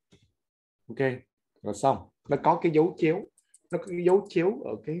 ok, rồi xong. Nó có cái dấu chéo,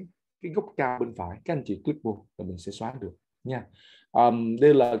 ở cái góc cao bên phải, các anh chị click vô là mình sẽ xóa được nha.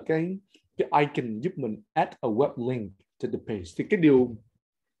 Đây là cái icon giúp mình add a web link to the page. Thì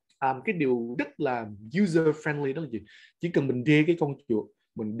cái điều rất là user friendly đó là gì? Chỉ cần mình đưa cái con chuột,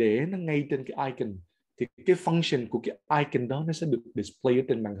 mình để nó ngay trên cái icon, thì cái function của cái icon đó nó sẽ được display ở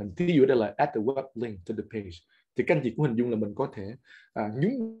trên màn hình. Thí dụ đây là add a web link to the page, thì các anh chị cũng hình dung là mình có thể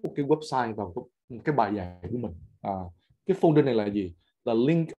nhúng một cái website vào cái bài dạy của mình. Cái folder này là gì? Là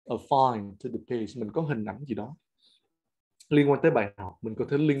link a file to the page. Mình có hình ảnh gì đó liên quan tới bài học, mình có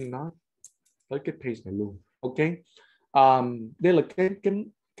thể link nó tới cái page này luôn. Ok. Đây là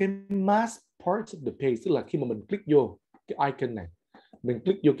cái mask part of the page, tức là khi mà mình click vô cái icon này, mình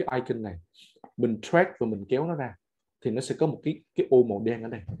click vô cái icon này, mình drag và mình kéo nó ra, thì nó sẽ có một cái ô màu đen ở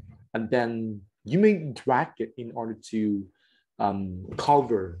đây. And then you may drag it in order to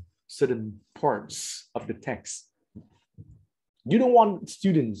cover certain parts of the text. You don't want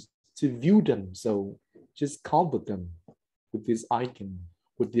students to view them, so just cover them with this icon,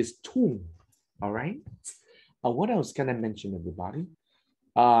 with this tool. All right. What else can I mention, everybody?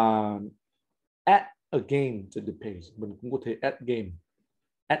 Add a game to the page. Mình cũng có thể add game,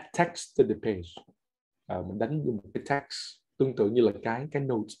 add text to the page. Mình đánh dùng một cái text tương tự như là cái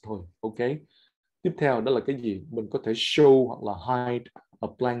notes thôi. Ok. Tiếp theo đó là cái gì? Mình có thể show hoặc là hide a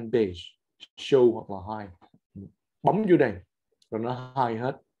blank page. Show hoặc là hide. Bấm vô đây rồi nó hide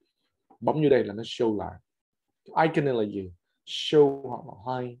hết. Bấm vô đây là nó show lại. Icon này là gì? Show hoặc là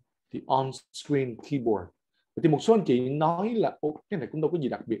hide the on-screen keyboard. Thì một số anh chị nói là cái này cũng đâu có gì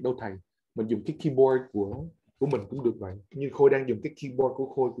đặc biệt đâu thầy. Mình dùng cái keyboard của mình cũng được vậy. Như Khôi đang dùng cái keyboard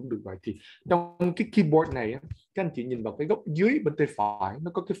của Khôi cũng được vậy. Thì trong cái keyboard này, các anh chị nhìn vào cái góc dưới bên tay phải,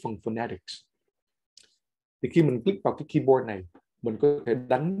 nó có cái phần phonetics. Thì khi mình click vào cái keyboard này, mình có thể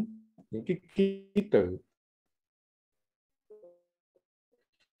đánh những cái ký tự.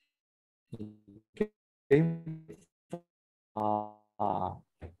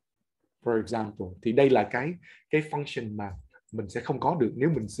 For example, thì đây là cái function mà mình sẽ không có được nếu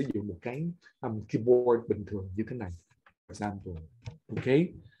mình sử dụng một cái keyboard bình thường như thế này. For example, ok,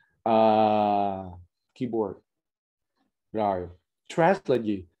 keyboard. Rồi, track là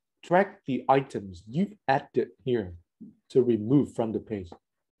gì? Track the items you've added here to remove from the page.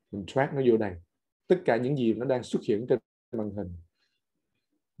 Mình track nó vô đây. Tất cả những gì nó đang xuất hiện trên màn hình,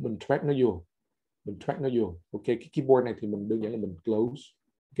 mình track nó vô. Ok, cái keyboard này thì mình đơn giản là mình close.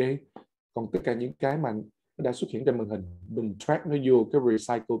 Ok. Còn tất cả những cái mà nó đã xuất hiện trên màn hình, mình track nó vô cái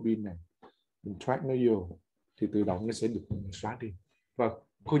recycle bin này, mình track nó vô thì tự động nó sẽ được xóa đi. Và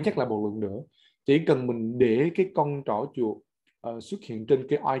Khôi nhắc lại một lần nữa, chỉ cần mình để cái con trỏ chuột xuất hiện trên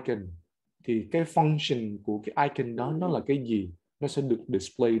cái icon, thì cái function của cái icon đó nó là cái gì nó sẽ được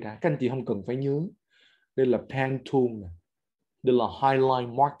display ra. Các anh chị không cần phải nhớ. Đây là pen tool nè, đây là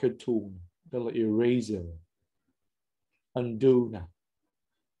highlight marker tool, đây là eraser, undo nè,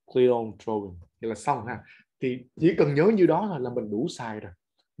 clear on drawing. Vậy là xong ha. Thì chỉ cần nhớ như đó là mình đủ xài rồi.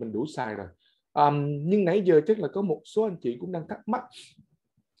 Mình đủ xài rồi. Nhưng nãy giờ chắc là có một số anh chị cũng đang thắc mắc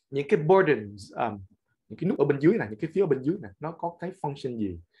những cái buttons, những cái nút ở bên dưới này, những cái phía ở bên dưới này, nó có cái function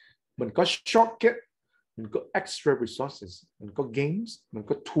gì? Mình có shortcut, mình có extra resources, mình có games, mình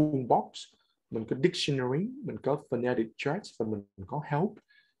có toolbox, mình có dictionary, mình có phonetic charts và mình có help.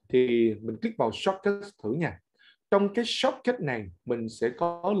 Thì mình click vào shortcut thử nha. Trong cái shortcut này mình sẽ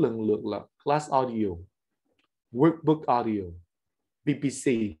có lần lượt là class audio, workbook audio,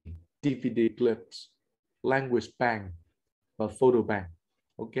 VPC, DVD clips, language bank và photo bank.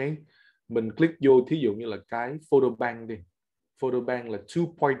 Ok, mình click vô thí dụ như là cái photo bank đi. Photo bank là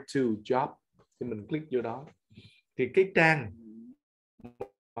 2.2 job thì mình click vô đó. Thì cái trang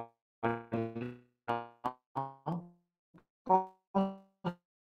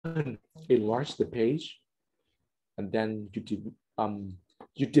enlarge the page and then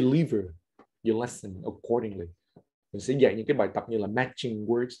you deliver your lesson accordingly. Mình sẽ dạy những cái bài tập như là matching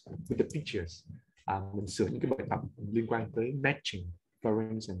words with the pictures. Mình sửa những cái bài tập liên quan tới matching, for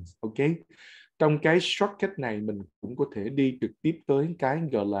instance. Ok. Trong cái shortcut này mình cũng có thể đi trực tiếp tới cái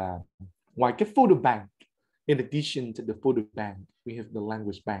gọi là ngoài cái photo bank. In addition to the photo bank, we have the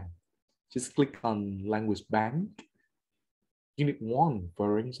language bank. Just click on language bank. Unit 1,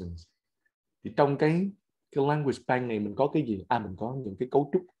 for instance. Thì trong cái language bank này mình có cái gì? Mình có những cái cấu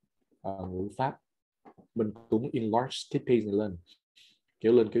trúc ngữ pháp. Mình cũng enlarge cái page này lên,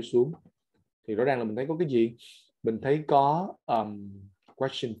 kéo lên kéo xuống. Thì rõ ràng là mình thấy có cái gì? Mình thấy có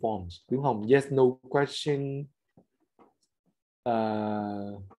question forms, đúng không? Yes, no question,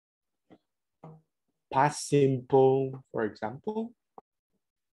 past simple, for example,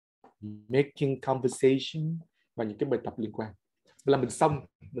 making conversation và những cái bài tập liên quan. Là mình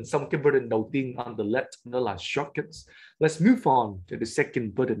xong cái version đầu tiên on the left, đó là shortcuts. Let's move on to the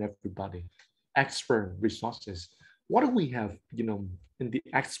second version, everybody. Expert resources. What do we have, in the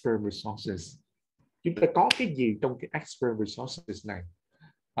expert resources? Chúng ta có cái gì trong cái expert resources này?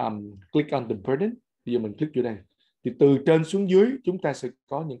 Click on the burden. Bây giờ mình click vô đây. Thì từ trên xuống dưới chúng ta sẽ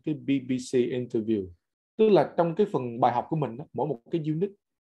có những cái BBC interview. Tức là trong cái phần bài học của mình, mỗi một cái unit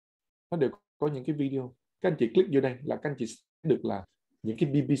nó đều có những cái video. Các anh chị click vô đây là các anh chị sẽ được là những cái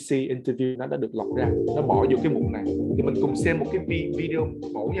BBC interview nó đã được lọc ra, nó bỏ vô cái mục này. Thì mình cùng xem một cái video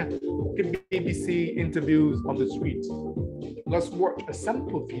mẫu nha. Cái BBC interviews on the street. Let's watch a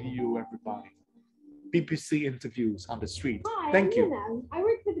sample video, everybody. BBC interviews on the street. Hi, Thank you. I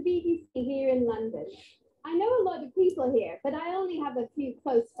work for the BBC here in London. I know a lot of people here, but I only have a few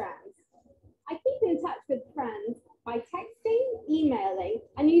close friends. I keep in touch with friends by texting, emailing,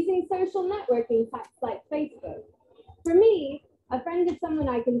 and using social networking sites like Facebook. For me, a friend is someone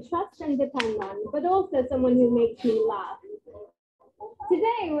I can trust and depend on, but also someone who makes me laugh.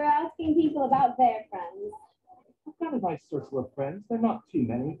 Today, we're asking people about their friends. I've got a nice circle of friends. They're not too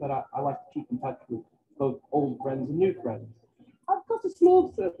many, but I like to keep in touch with both old friends and new friends. I've got a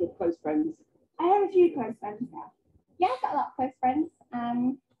small circle of close friends. I have a few close friends now. Yeah, I've got a lot of close friends.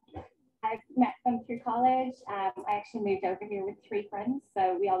 I've met them through college. I actually moved over here with 3 friends,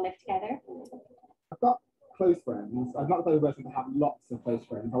 so we all live together. I've got close friends. I'm not the type of person to have lots of close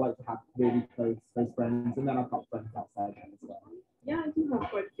friends. I like to have really close friends, and then I've got friends outside them as well. Yeah, I do have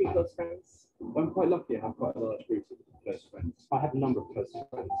quite a few close friends. I'm quite lucky. I have quite a large group of close friends. I have a number of close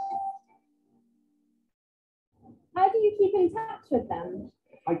friends. How do you keep in touch with them?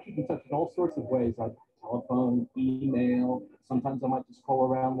 I keep in touch in all sorts of ways, like telephone, email. Sometimes I might just call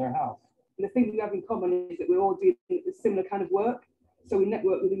around their house. And the thing we have in common is that we're all doing a similar kind of work. So we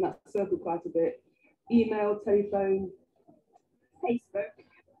network within that circle quite a bit. Email, telephone, Facebook,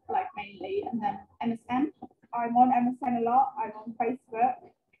 like mainly, and then MSN. I'm on MSN a lot. I'm on Facebook.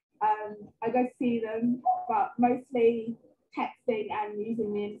 I go see them, but mostly texting and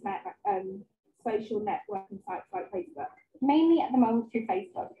using the internet, social networking sites like Facebook. Mainly at the moment through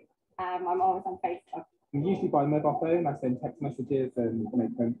Facebook. I'm always on Facebook. Usually by mobile phone, I send text messages and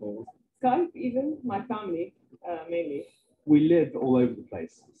make phone calls. Skype, even my family, mainly. We live all over the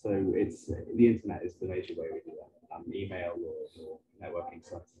place, so it's the internet is the major way we do that. Email or networking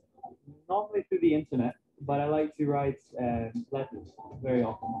sites. Normally through the internet, but I like to write letters very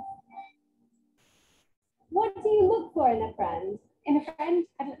often. What do you look for in a friend? In a friend,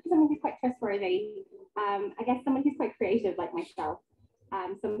 someone who's quite trustworthy. I guess someone who's quite creative, like myself.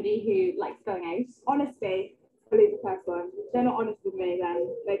 Somebody who likes going out. Honesty, believe the first one. If they're not honest with me, then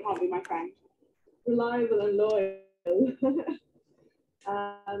they can't be my friend. Reliable and loyal.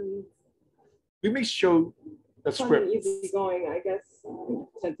 We make show the script. Easygoing, I guess.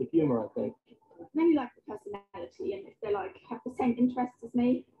 Sense of humor, I think. Maybe like the personality, and if they like have the same interests as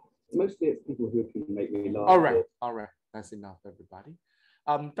me. Mostly it's people who can make me laugh. All right, that's enough, everybody.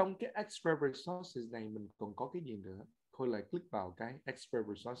 Trong cái extra resources này mình còn có cái gì nữa? Thôi lại click vào cái extra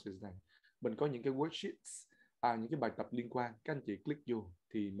resources này. Mình có những cái worksheets, những cái bài tập liên quan. Các anh chị click vô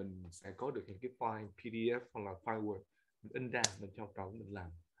thì mình sẽ có được những cái file PDF hoặc là file Word. Mình in ra, mình cho trò mình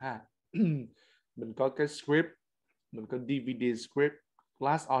làm. Ha. Mình có cái script, mình có DVD script,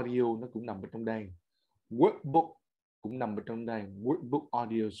 class audio nó cũng nằm ở trong đây. Workbook cũng nằm ở trong đây. Workbook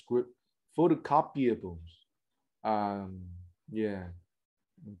audio script, photocopyables.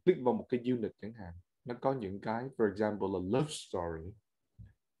 Click vào một cái unit chẳng hạn, nó có những cái, for example là love story.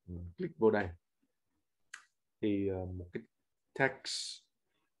 Click vào đây thì một cái text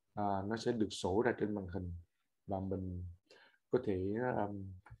nó sẽ được sổ ra trên màn hình và mình có thể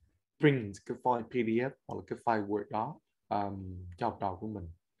print cái file PDF hoặc là cái file Word đó cho học trò của mình.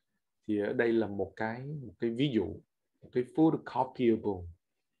 Thì ở đây là một cái ví dụ, một cái photocopyable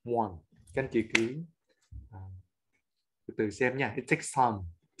one. Các anh chị cứ từ xem nha. It takes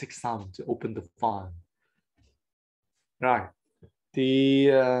time to open the file. Rồi thì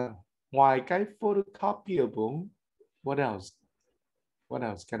ngoài cái photocopyable, what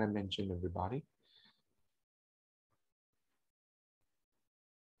else can I mention, everybody?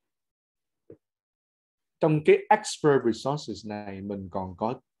 Trong cái extra resources này mình còn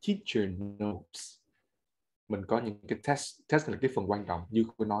có teacher notes. Mình có những cái test là cái phần quan trọng. Như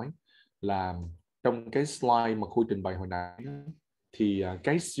cô nói là trong cái slide mà cô trình bày hồi nãy thì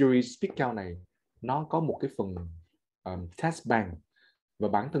cái series speak out này nó có một cái phần test bank, và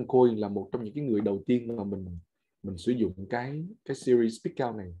bản thân cô là một trong những cái người đầu tiên mà mình sử dụng cái series speak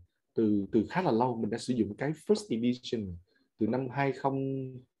out này từ khá là lâu. Mình đã sử dụng cái first edition từ năm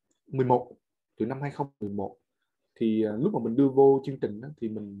 2011. Thì lúc mà mình đưa vô chương trình đó, thì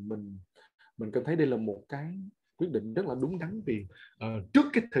mình cảm thấy đây là một cái quyết định rất là đúng đắn, vì trước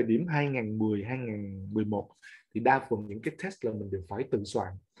cái thời điểm 2010-2011 thì đa phần những cái test là mình đều phải tự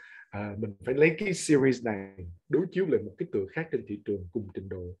soạn. Mình phải lấy cái series này đối chiếu lại một cái tựa khác trên thị trường cùng trình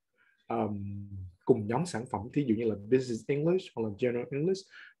độ, cùng nhóm sản phẩm, thí dụ như là Business English hoặc là General English,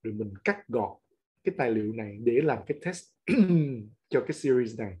 rồi mình cắt gọt cái tài liệu này để làm cái test cho cái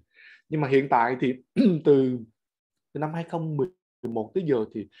series này. Nhưng mà hiện tại thì từ năm 2011 tới giờ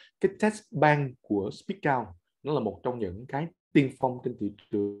thì cái test bank của Speak Out nó là một trong những cái tiên phong trên thị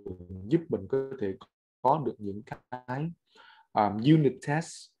trường, giúp mình có thể có được những cái unit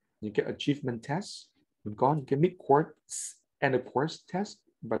test, những cái achievement test, mình có những cái mid course and a course test,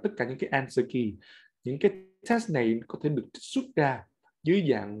 và tất cả những cái answer key. Những cái test này có thể được trích xuất ra dưới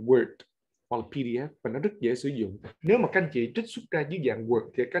dạng Word hoặc là PDF và nó rất dễ sử dụng. Nếu mà các anh chị trích xuất ra dưới dạng Word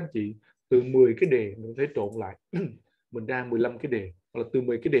thì các anh chị từ 10 cái đề mình có thể trộn lại mình ra 15 cái đề, hoặc là từ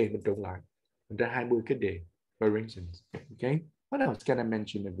 10 cái đề mình trộn lại mình ra 20 cái đề, for instance. Okay, what else can I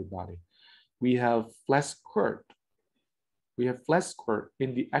mention, everybody? We have flashcard. We have flashcard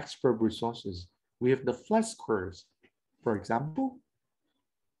in the expert resources. We have the flashcards, for example.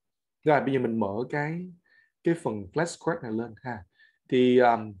 Rồi bây giờ mình mở cái phần flashcard này lên ha. Thì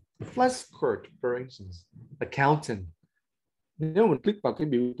flashcard, for instance, accountant. Nếu mình click vào cái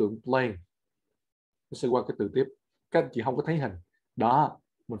biểu tượng play, nó sẽ qua cái từ tiếp. Các anh chị không có thấy hình đó,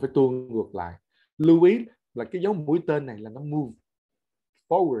 mình phải tua ngược lại. Lưu ý là cái dấu mũi tên này là nó move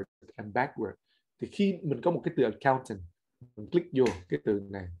forward and backward. Thì khi mình có một cái từ accountant, mình click vô cái từ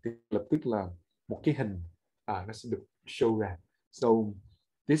này thì lập tức là một cái hình nó sẽ được show ra. So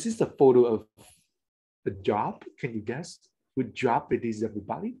this is a photo of the job. Can you guess which job it is,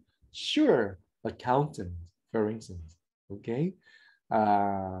 everybody? Sure, accountant, for instance. Okay,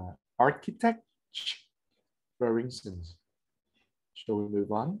 architect, for instance. Shall we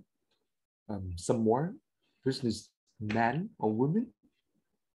move on? Some more. Business man or woman?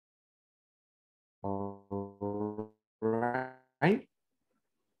 All right.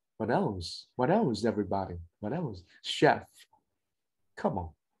 What else? What else, everybody? What else? Chef. Come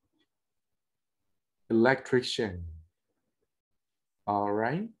on. Electrician. All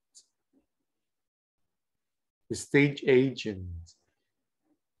right. The stage agent.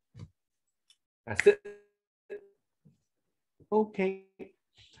 That's it. Okay.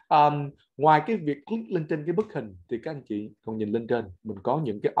 Ngoài cái việc click lên trên cái bức hình thì các anh chị còn nhìn lên trên, mình có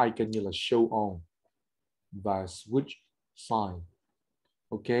những cái icon như là show on và switch side.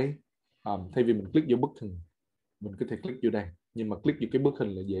 Ok. Thay vì mình click vô bức hình, mình có thể click vô đây, nhưng mà click vô cái bức hình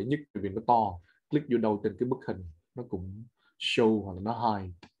là dễ nhất vì nó to. Click vô đâu trên cái bức hình nó cũng show hoặc là nó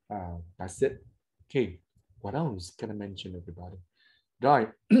hide. That's it. Okay. What else can I mention, everybody? Rồi,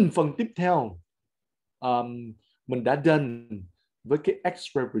 phần tiếp theo, mình đã done với cái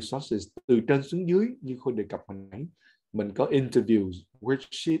extra resources từ trên xuống dưới như Khôi đề cập hồi nãy. Mình có interviews,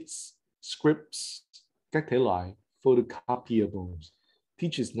 worksheets, scripts, các thể loại, photocopyables,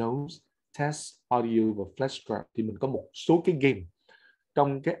 teacher's notes, test, audio và flashcard. Thì mình có một số cái game.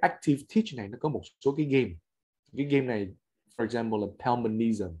 Trong cái active teach này nó có một số cái game. Cái game này, for example là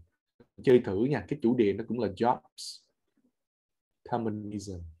Pelmanism. Chơi thử nha, cái chủ đề nó cũng là jobs.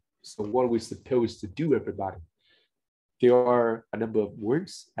 Pelmanism. So what are we supposed to do, everybody? There are a number of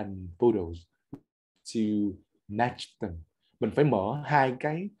words and photos to match them. Mình phải mở hai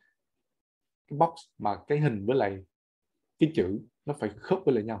cái box mà cái hình với lại cái chữ nó phải khớp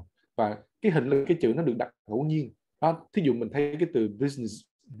với lại nhau. Và cái hình là cái chữ nó được đặt ngẫu nhiên. Đó, thí dụ mình thấy cái từ business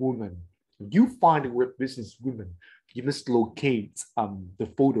woman. You find the word business woman. You must locate the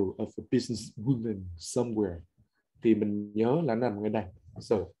photo of a business woman somewhere. Thì mình nhớ là nó nằm ngay đây.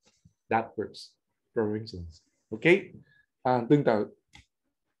 So that works. For instance. Okay. Tương tự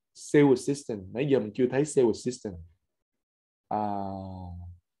sales assistant. Nãy giờ mình chưa thấy sales assistant.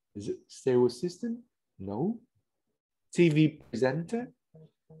 Is it sales assistant? No. TV presenter.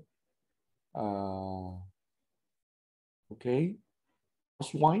 Okay.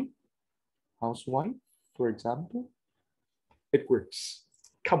 Housewife, for example. It works.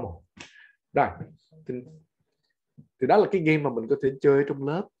 Come on. Rồi. Thì đó là cái game mà mình có thể chơi trong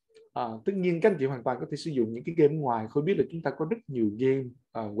lớp. Tất nhiên các anh chị hoàn toàn có thể sử dụng những cái game ngoài. Khôi biết là chúng ta có rất nhiều game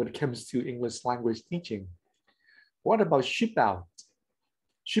when it comes to English language teaching. What about ship out?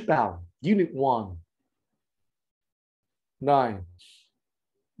 Ship out, unit 1. Rồi,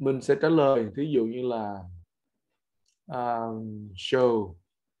 mình sẽ trả lời ví dụ như là show.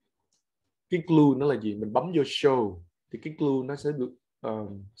 Cái clue nó là gì? Mình bấm vô show thì cái clue nó sẽ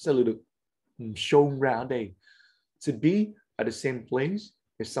được show ra ở đây. To be at the same place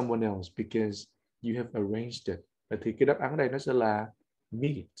as someone else because you have arranged it. Thì cái đáp án ở đây nó sẽ là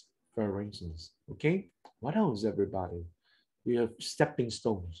meet, for instance. Okay? What else, everybody? We have stepping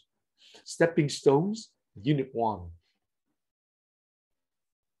stones. Stepping stones, unit 1.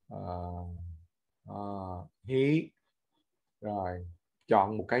 He. Rồi,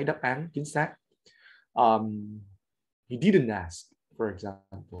 chọn một cái đáp án chính xác. He didn't ask, for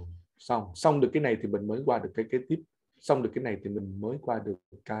example. Xong được cái này thì mình mới qua được cái kế tiếp. Xong được cái này thì mình mới qua được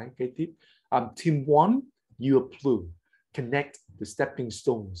cái kế tiếp. Team 1, you are blue. Connect the stepping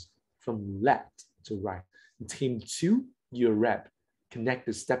stones from left to right. Team 2, you are red. Connect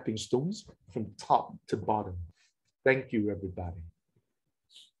the stepping stones from top to bottom. Thank you, everybody.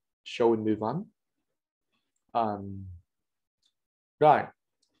 Shall we move on? Rồi,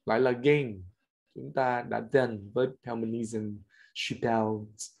 lại là game. Chúng ta đã done với Pelmanism, ship out,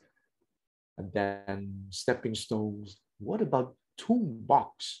 and then stepping stones. What about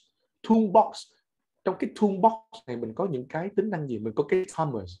toolbox? Toolbox. Trong cái toolbox này mình có những cái tính năng gì? Mình có cái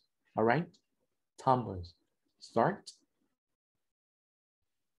timers. Alright? Timers. Start.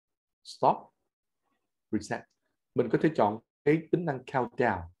 Stop. Reset. Mình có thể chọn cái tính năng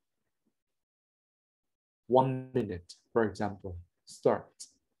countdown. 1 minute, for example. Start.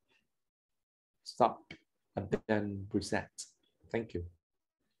 Stop. And then reset. Thank you.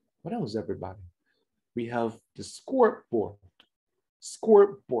 What else, everybody? We have the scoreboard.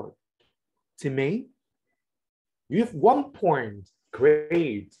 Scoreboard. To me, you have 1 point.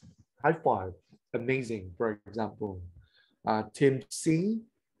 Great. High five. Amazing, for example. Team C,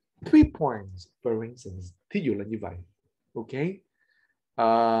 3 points, for instance. Thí dụ là như vậy. Okay.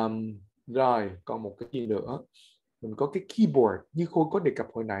 Rồi, còn một cái gì nữa? Mình có cái keyboard. Như Khôi có đề cập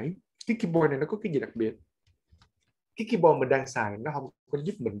hồi nãy. Cái keyboard này nó có cái gì đặc biệt? Cái keyboard mình đang xài nó không có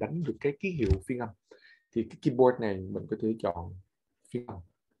giúp mình đánh được cái ký hiệu phiên âm. Thì cái keyboard này mình có thể chọn phiên âm.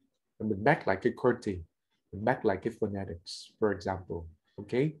 Mình back lại cái QWERTY. Mình back lại cái phonetics, for example.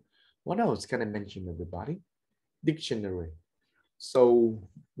 Okay. What else can I mention, everybody? Dictionary. So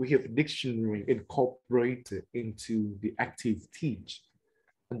we have a dictionary incorporated into the active teach.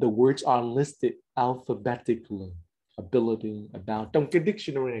 And the words are listed alphabetically. Ability, about. Trong cái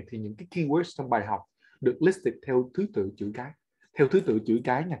dictionary này thì những cái keywords trong bài học được listed theo thứ tự chữ cái. Theo thứ tự chữ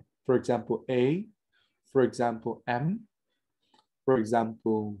cái nha. For example, A. For example, M. For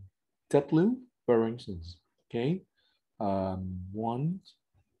example, W. For instance. Okay. Want.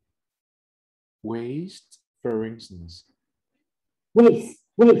 Waste. For instance.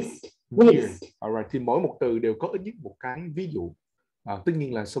 Waste. Alright, thì mỗi một từ đều có ít nhất một cái ví dụ. Tất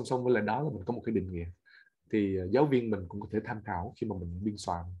nhiên là song song với lại đó là mình có một cái định nghĩa. Thì giáo viên mình cũng có thể tham khảo khi mà mình biên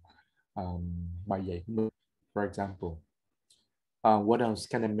soạn bài dạy của mình. For example, what else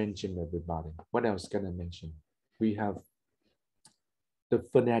can I mention, everybody? What else can I mention? We have the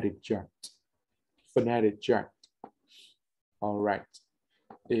phonetic chart. Phonetic chart. All right.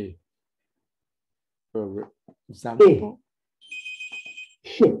 A. For example.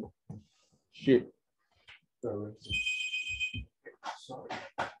 Ship. Ship. Sorry.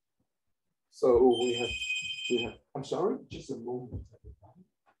 So we have, I'm sorry, just a moment.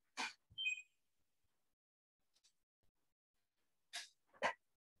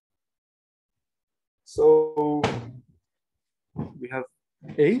 So we have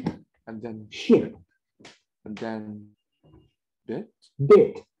A and then ship and then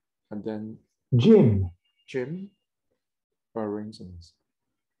bit, and then gym, for instance.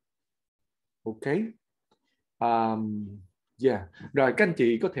 Okay. Yeah. Rồi các anh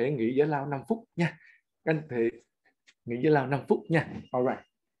chị có thể nghỉ giải lao 5 phút nha. Các anh chị nghỉ giải lao 5 phút nha. All right.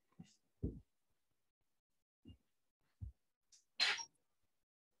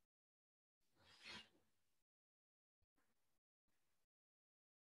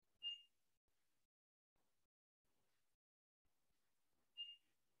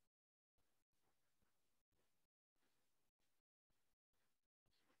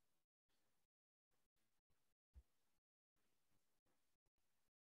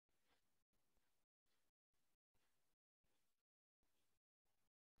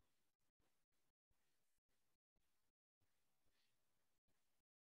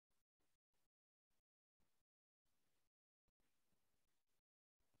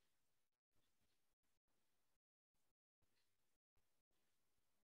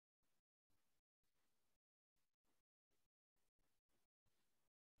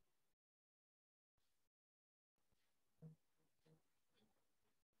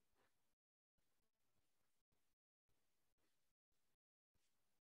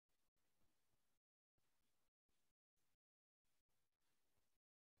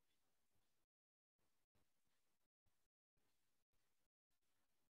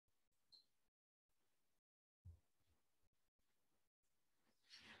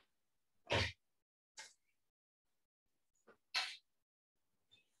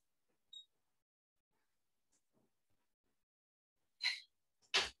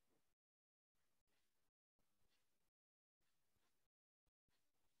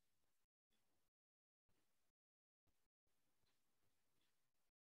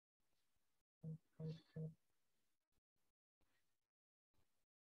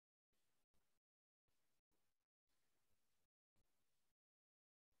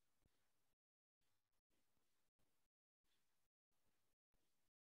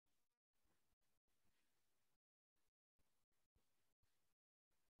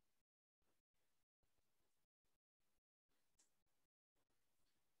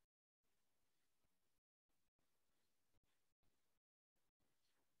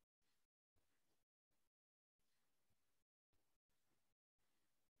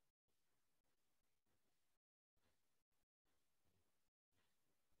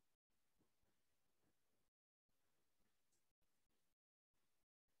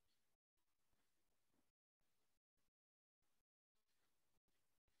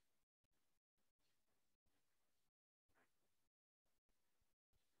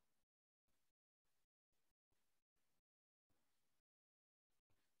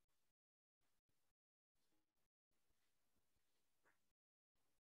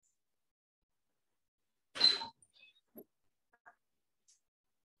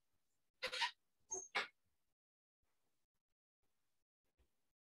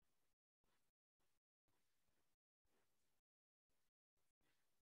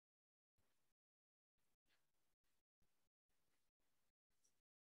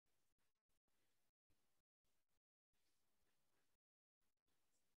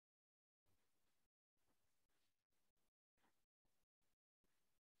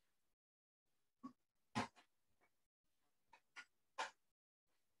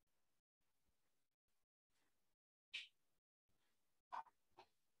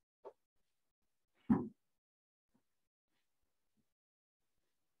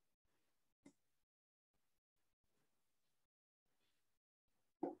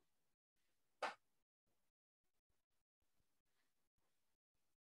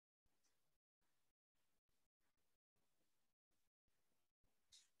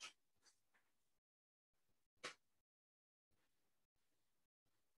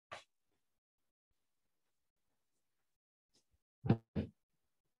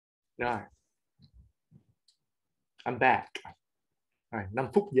 Rồi. I'm back. Rồi, 5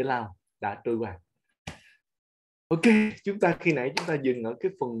 phút giải lao đã trôi qua. Ok, chúng ta khi nãy chúng ta dừng ở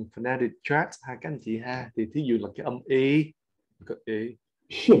cái phần phonetic chart ha các anh chị ha. Thì thí dụ là cái âm Y. Có Y.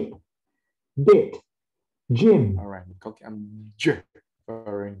 Ship, bit, gym. Alright, có cái âm J.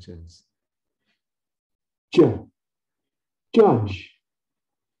 for instance. Judge,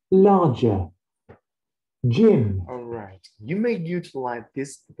 larger, gym. All right. You may utilize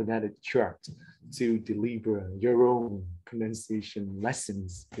this phonetic chart to deliver your own pronunciation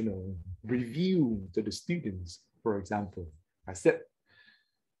lessons, review to the students, for example. I said,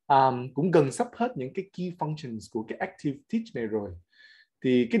 cũng gần sắp hết những cái key functions của cái active teach này rồi.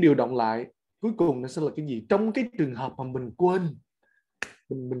 Thì cái điều động lại cuối cùng nó sẽ là cái gì? Trong cái trường hợp mà mình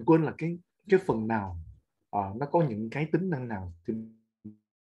quên là cái phần nào, nó có những cái tính năng nào, thì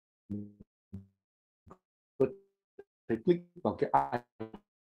thì click vào cái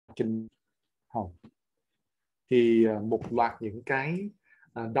icon home thì một loạt những cái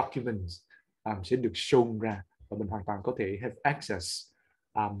documents sẽ được show ra và mình hoàn toàn có thể have access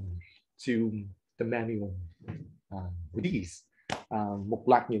to the manual with these. Một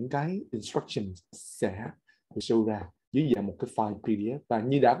loạt những cái instructions sẽ được show ra dưới dạng một cái file PDF, và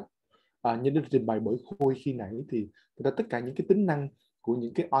như đã trình bày bởi Khôi khi nãy thì tất cả những cái tính năng của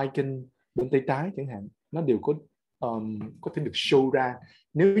những cái icon bên tay trái chẳng hạn, nó đều có thể được show ra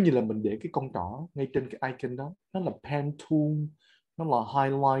nếu như là mình để cái con trỏ ngay trên cái icon đó. Nó là pen tool, nó là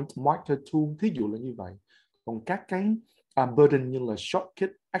highlight marker tool, thí dụ là như vậy. Còn các cái button như là shortcut,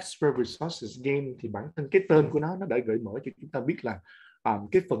 extra resources game thì bản thân cái tên của nó đã gợi mở cho chúng ta biết là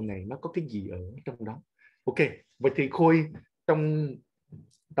cái phần này nó có cái gì ở trong đó. Ok, vậy thì Khôi trong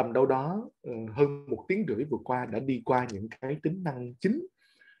tầm đâu đó hơn 1 tiếng rưỡi vừa qua đã đi qua những cái tính năng chính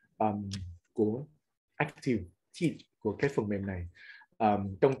của Active Teach, của cái phần mềm này.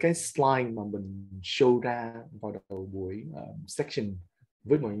 Trong cái slide mà mình show ra vào đầu buổi section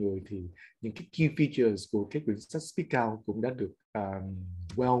với mọi người thì những cái key features của cái quyển sách Speak Out cũng đã được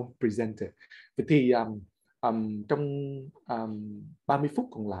well presented. Vậy thì trong 30 phút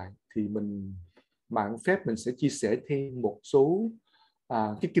còn lại thì mạng phép mình sẽ chia sẻ thêm một số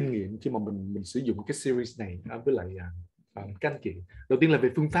cái kinh nghiệm khi mà mình sử dụng cái series này với lại các anh chị. Đầu tiên là về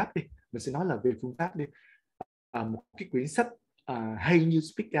phương pháp đi, mình sẽ nói là về phương pháp đi. Một cái quyển sách hay như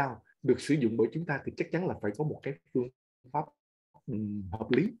Speak Out được sử dụng bởi chúng ta thì chắc chắn là phải có một cái phương pháp hợp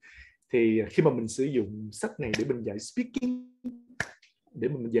lý. Thì khi mà mình sử dụng sách này để mình dạy speaking, để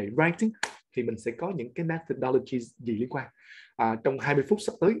mình dạy writing, thì mình sẽ có những cái methodologies gì liên quan. Trong 20 phút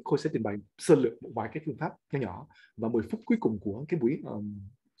sắp tới, Khôi sẽ trình bày sơ lược một vài cái phương pháp nhỏ, và 10 phút cuối cùng của cái buổi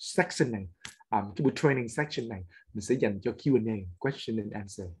section này, cái buổi training section này, mình sẽ dành cho Q&A, question and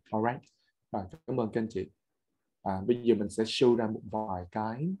answer. Alright. Cảm ơn các anh chị. Bây giờ mình sẽ show ra một vài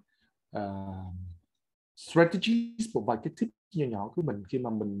cái strategies, một vài cái tip nhỏ của mình khi mà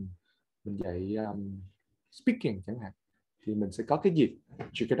mình dạy speaking chẳng hạn. Thì mình sẽ có cái gì?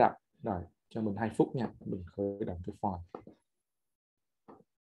 Check it out. Rồi, cho mình 2 phút nha. Mình khởi động cái file.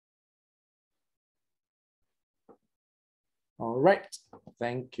 Alright,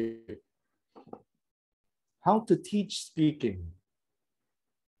 thank you. How to teach speaking.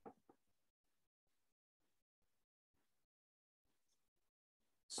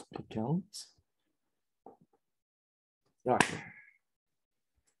 Speak out. Right.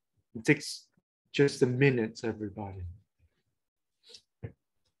 It takes just a minute, everybody.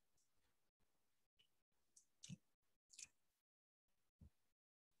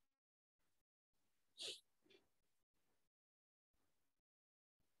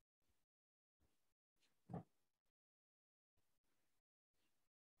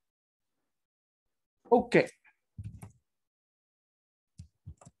 Okay.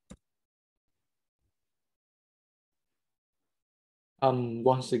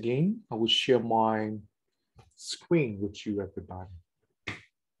 Once again, I will share my screen with you, everybody.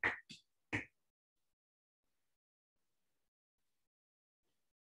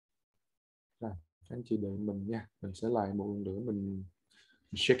 Rồi, các anh chị đợi mình nha. Mình sẽ lại một lần nữa mình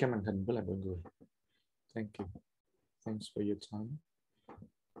share cái màn hình với lại mọi người. Thank you. Thanks for your time.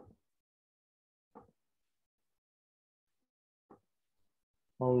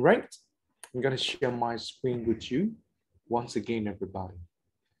 All right, I'm going to share my screen with you. Once again, everybody.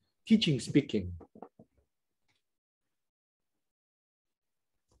 Teaching speaking.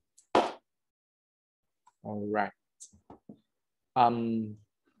 All right.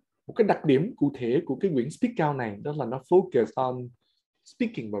 Một cái đặc điểm cụ thể của cái quyển Speak Out này đó là nó focus on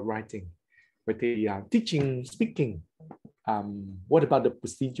speaking và writing. Vậy thì teaching speaking, what about the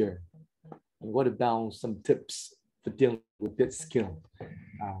procedure? And what about some tips for dealing with this skill?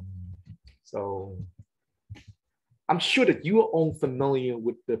 So I'm sure that you are all familiar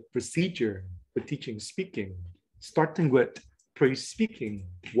with the procedure for teaching speaking, starting with pre-speaking,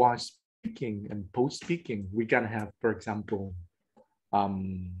 while speaking, and post-speaking. We're gonna have, for example,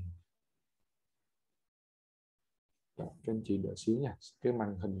 Các anh chị đợi xíu nha, cái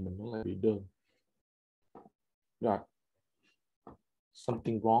màn hình mình nó lại bị đơn. Rồi,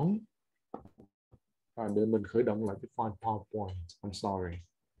 something wrong. Rồi, để mình khởi động lại cái file PowerPoint. I'm sorry.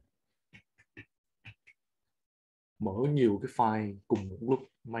 Mở nhiều cái file cùng một lúc,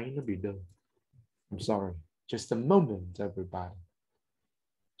 máy nó bị đơn. I'm sorry. Just a moment, everybody.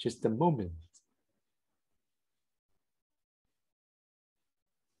 Just a moment.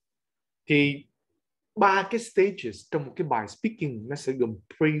 Thì 3 cái stages trong một cái bài speaking nó sẽ gồm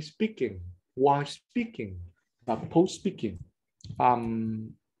pre-speaking, while speaking và post-speaking.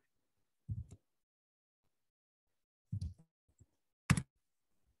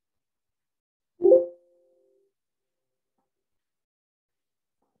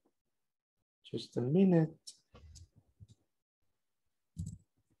 Just a minute.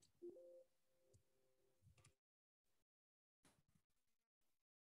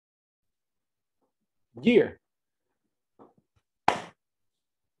 Year.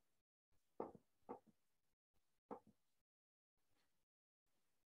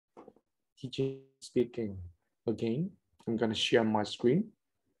 Teaching speaking. Again, I'm going to share my screen.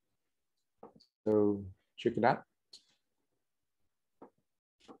 So check it out.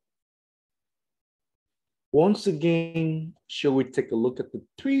 Once again, shall we take a look at the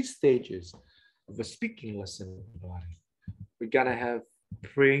 3 stages of a speaking lesson? We're gonna have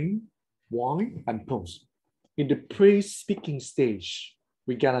pre, while, and post. In the pre-speaking stage,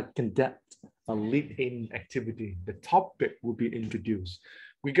 we're gonna conduct a lead-in activity. The topic will be introduced.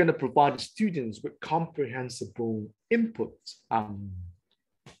 We're gonna provide the students with comprehensible input,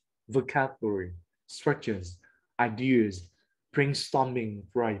 vocabulary, structures, ideas, brainstorming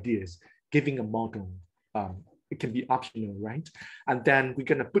for ideas, giving a model. It can be optional, right? And then we're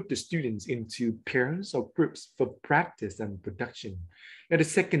gonna put the students into pairs or groups for practice and production. At the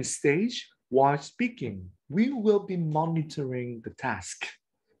second stage, while speaking, we will be monitoring the task.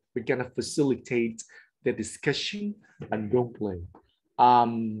 We're gonna facilitate the discussion and role play.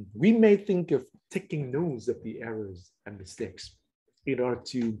 We may think of taking notes of the errors and mistakes in order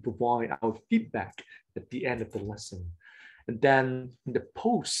to provide our feedback at the end of the lesson. And then in the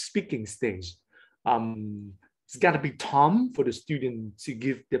post-speaking stage, it's got to be time for the student to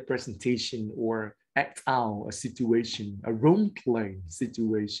give their presentation or act out a situation, a role play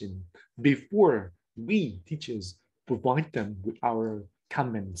situation, before we teachers provide them with our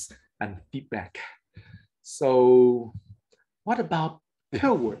comments and feedback. So what about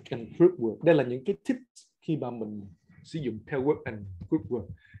pair work and group work? Đây là những cái tips khi mà mình sử dụng pair work and group work.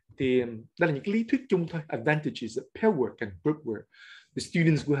 Thì đây là những cái lý thuyết chung thôi. Advantages of pair work and group work. The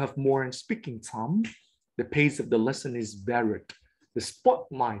students will have more speaking time. The pace of the lesson is varied. The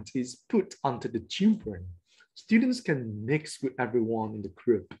spotlight is put onto the children. Students can mix with everyone in the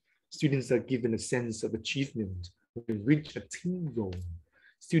group. Students are given a sense of achievement when they reach a team goal.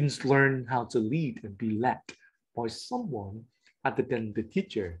 Students learn how to lead and be led by someone other than the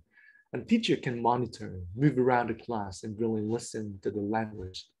teacher. And teacher can monitor, move around the class and really listen to the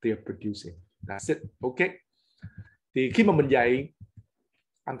language they are producing. That's it. Okay. Thì khi mà mình dạy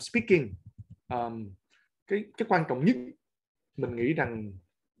I'm speaking, cái quan trọng nhất mình nghĩ rằng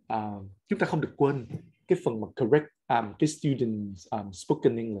chúng ta không được quên cái phần mà correct cái students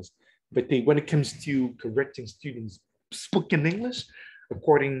spoken English. Vậy thì when it comes to correcting students spoken English,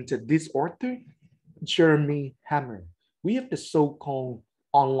 according to this author, Jeremy Hammer, we have the so-called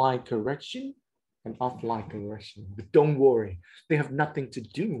online correction and offline correction. But don't worry, they have nothing to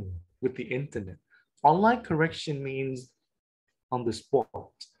do with the internet. Online correction means on the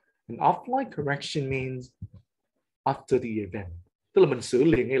spot. And offline correction means after the event. Tức là mình sửa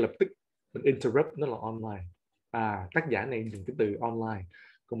liền ngay lập tức, mình interrupt nó là online. Tác giả này dùng cái từ online.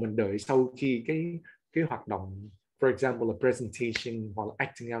 Còn mình đợi sau khi cái hoạt động, for example là presentation hoặc là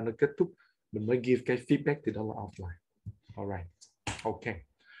acting out nó kết thúc, mình mới give cái feedback, thì đó là offline. Alright, okay.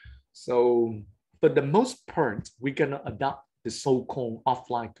 So for the most part, we're gonna adopt the so-called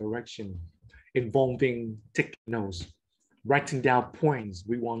offline correction involving taking notes, writing down points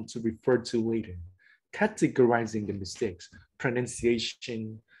we want to refer to later, categorizing the mistakes,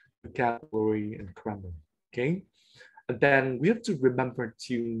 pronunciation, vocabulary, and grammar, okay? And then we have to remember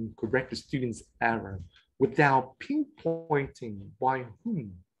to correct the student's error without pinpointing by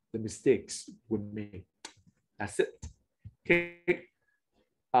whom the mistakes were made. That's it, okay?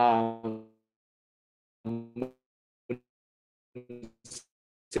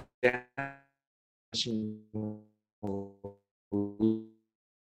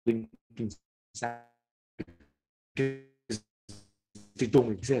 They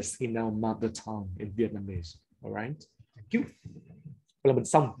don't exist in our mother tongue in Vietnamese. All right, thank you. Là mình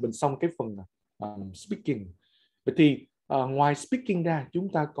xong cái phần speaking. Vậy thì Ngoài speaking ra,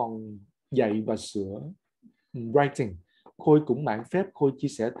 chúng ta còn dạy và sửa writing. Khôi cũng mạn phép Khôi chia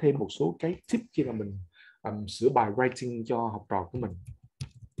sẻ thêm một số cái tip khi mà mình sửa bài writing cho học trò của mình.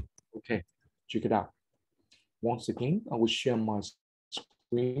 Okay, check it out. Once again, I will share my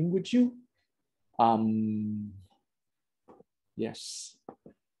screen with you. Yes.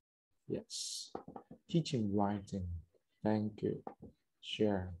 Teaching writing. Thank you.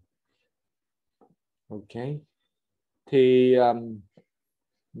 Share. Okay. Thì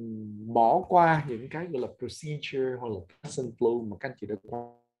bỏ qua những cái gọi là procedure hoặc là lesson flow mà các anh chị đã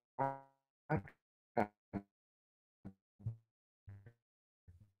qua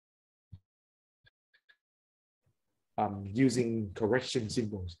using correction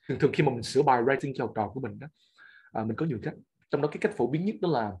symbols. Thường khi mà mình sửa bài writing cho học trò của mình đó, mình có nhiều cách. Trong đó cái cách phổ biến nhất đó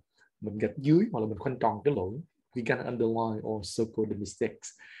là mình gạch dưới hoặc là mình khoanh tròn cái lỗi. We can underline or circle the mistakes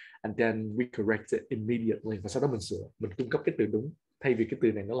and then we correct it immediately. Và sau đó mình sửa, mình cung cấp cái từ đúng thay vì cái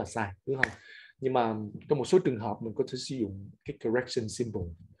từ này nó là sai, đúng không? Nhưng mà trong một số trường hợp mình có thể sử dụng cái correction symbol,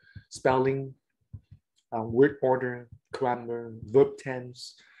 spelling, word order, grammar, verb tense,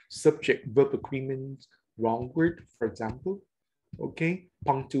 subject verb agreement, wrong word, for example. Okay,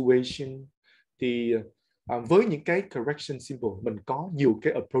 punctuation. Thì với những cái correction symbol, mình có nhiều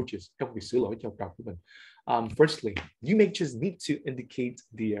cái approaches trong việc sửa lỗi cho học trò của mình. Firstly, you may just need to indicate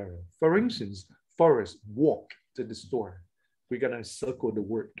the error. For instance, Forrest walked to the store. We're gonna circle the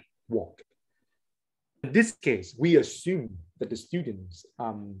word walk. In this case, we assume that the students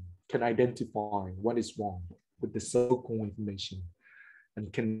can identify what is wrong with the circle information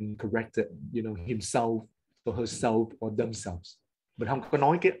and can correct it, himself or herself or themselves. Mình không có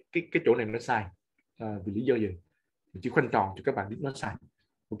nói cái chỗ này nó sai vì lý do gì, mình chỉ khoanh tròn cho các bạn biết nó sai.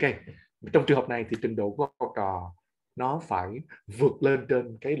 Ok, trong trường hợp này thì trình độ của học trò nó phải vượt lên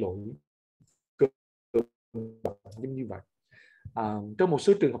trên cái lỗi cơ bản như vậy. Trong một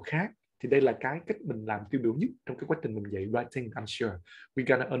số trường hợp khác thì đây là cái cách mình làm tiêu biểu nhất trong cái quá trình mình dạy writing. I'm sure we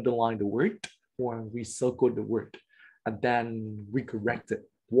gonna underline the word or we circle the word and then we correct it.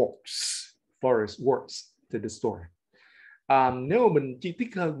 Walks, Forrest walks to the store. Nếu mà mình chi tiết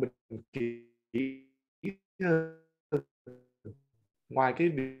hơn, mình kỹ hơn, ngoài cái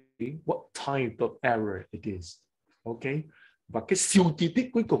việc what type of error it is, ok, và cái siêu chi tiết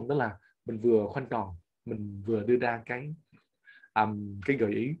cuối cùng đó là mình vừa khoanh tròn, mình vừa đưa ra cái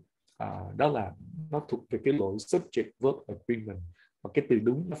gợi ý, đó là nó thuộc về cái lỗi subject verb agreement và cái từ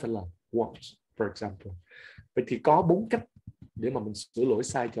đúng nó phải là walks, for example. Vậy thì có 4 cách để mà mình sửa lỗi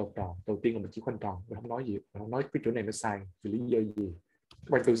sai cho học trò. Đầu tiên là mình chỉ khoanh tròn, mình không nói gì, mình không nói cái chỗ này nó sai vì lý do gì, các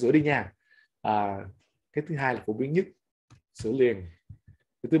bạn tự sửa đi nha. Cái thứ hai là phổ biến nhất, sửa liền.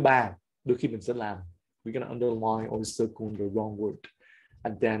 Cái thứ ba, đôi khi mình sẽ làm we're gonna underline or circle the wrong word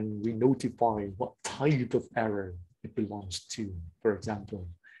and then we notify what type of error it belongs to, for example.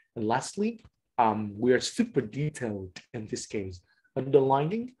 And lastly, we are super detailed in this case,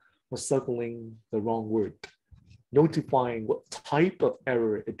 underlining or circling the wrong word, notifying what type of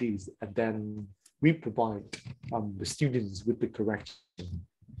error it is, and then we provide the students with the correction.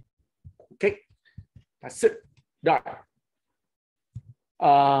 Okay, that's it. Rồi.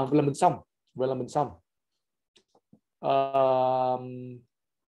 Vậy là mình xong.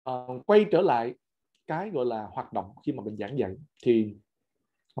 Quay trở lại cái gọi là hoạt động khi mà mình giảng dạy, thì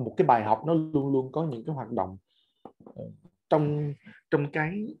một cái bài học nó luôn luôn có những cái hoạt động trong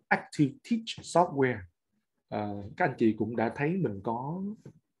cái Active Teach software. Các anh chị cũng đã thấy mình có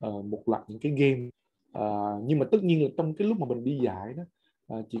một loạt những cái game, nhưng mà tất nhiên là trong cái lúc mà mình đi dạy đó,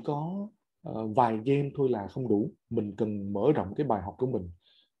 chỉ có vài game thôi là không đủ. Mình cần mở rộng cái bài học của mình,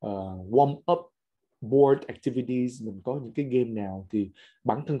 warm up board activities. Mình có những cái game nào thì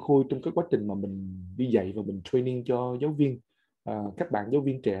bản thân Khôi trong cái quá trình mà mình đi dạy và mình training cho giáo viên, các bạn giáo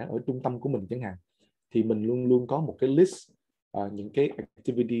viên trẻ ở trung tâm của mình chẳng hạn, thì mình luôn luôn có một cái list những cái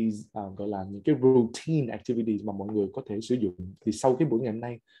activities, gọi là những cái routine activities mà mọi người có thể sử dụng. Thì sau cái buổi ngày hôm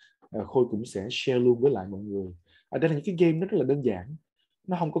nay, Khôi cũng sẽ share luôn với lại mọi người. Đây là những cái game nó rất là đơn giản,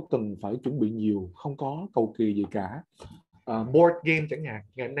 nó không có cần phải chuẩn bị nhiều, không có cầu kỳ gì cả. Board game chẳng hạn,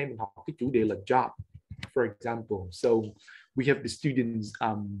 ngày hôm nay mình học cái chủ đề là job, for example. So we have the students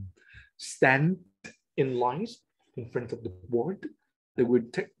stand in lines in front of the board. They would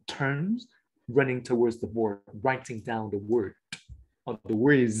take turns running towards the board, writing down the word or the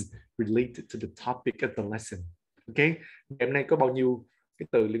words related to the topic of the lesson. Okay, ngày hôm nay có bao nhiêu cái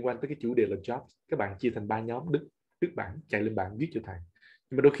từ liên quan tới cái chủ đề là job, các bạn chia thành 3 nhóm, đứt bảng chạy lên bảng viết cho thầy.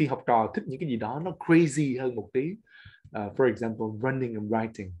 Nhưng mà đôi khi học trò thích những cái gì đó nó crazy hơn một tí. For example, running and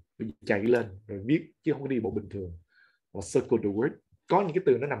writing, chạy lên rồi viết chứ không có đi bộ bình thường. Hoặc circle the word, có những cái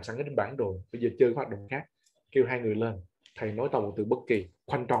từ nó nằm sẵn ở trên bảng rồi, bây giờ chơi hoạt động khác, kêu 2 người lên thầy nói toàn một từ bất kỳ,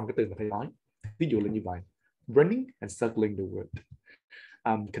 khoanh tròn cái từ mà thầy nói. Ví dụ là như vậy: running and circling the word,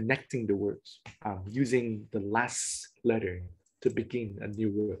 connecting the words, using the last letter to begin a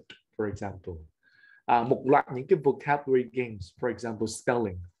new word, for example. Một loạt những cái vocabulary games, for example,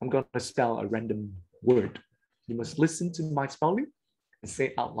 spelling. I'm going to spell a random word. You must listen to my spelling and say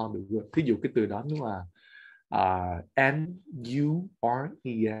out loud the word. Ví dụ cái từ đó nó là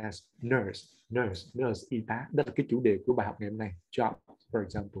N-U-R-E-S, nurse, y tá. Đó là cái chủ đề của bài học ngày hôm nay. Job, for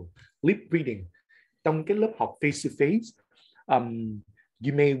example. Lip reading. Trong cái lớp học face to face,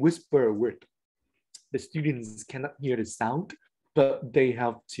 you may whisper a word. The students cannot hear the sound, but they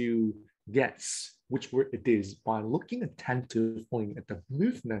have to guess which word it is by looking attentively at the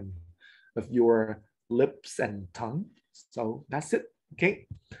movement of your lips and tongue. So that's it. Okay.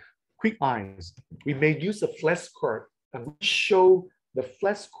 Quick eyes. We may use a flashcard and we show the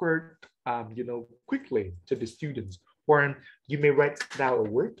flashcard, quickly to the students. Or you may write down a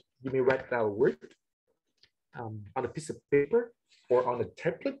word. You may write down a word on a piece of paper or on a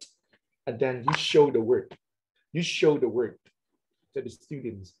tablet, and then you show the word. You show the word to the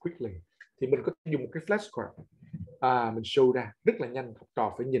students quickly. Thì mình có thể dùng một cái flashcard, mình show ra rất là nhanh, học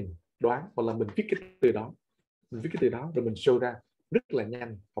trò phải nhìn, đoán, hoặc là mình viết cái từ đó, rồi mình show ra rất là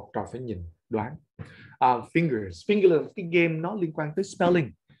nhanh, học trò phải nhìn, đoán. Finger là cái game nó liên quan tới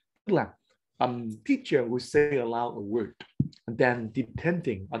spelling, tức là teacher will say aloud a word, and then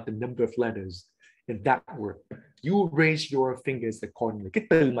depending on the number of letters in that word, you raise your fingers accordingly. Cái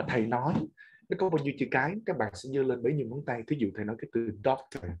từ mà thầy nói nó có bao nhiêu chữ cái, các bạn sẽ giơ lên bấy nhiêu ngón tay. Thí dụ thầy nói cái từ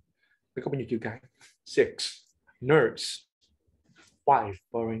doctor, nó có bao nhiêu chữ cái? 6. Nurse, 5,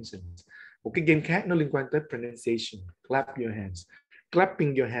 for instance. Một cái game khác nó liên quan tới pronunciation. Clap your hands.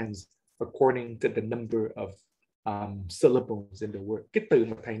 Clapping your hands according to the number of syllables in the word. Cái từ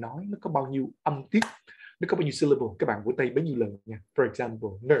mà thầy nói nó có bao nhiêu âm tiết, nó có bao nhiêu syllable, các bạn vỗ tay bấy nhiêu lần nha. For example,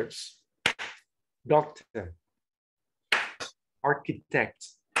 nurse, doctor, architect,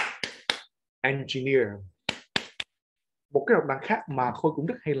 engineer. Một cái đoạn khác mà Khôi cũng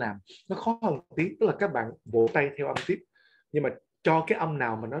rất hay làm, nó khó hơn một tí, tức là các bạn vỗ tay theo âm tiết, nhưng mà cho cái âm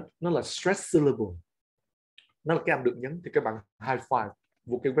nào mà nó là stress syllable, nó là cái âm được nhấn, thì các bạn high five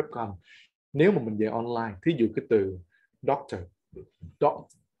vô cái webcam. Nếu mà mình dạy online, thí dụ cái từ doctor,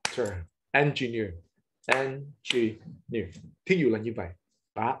 engineer, thí dụ là như vậy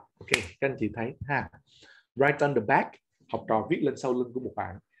đó. Ok, các anh chị thấy ha. Write on the back, học trò viết lên sau lưng của một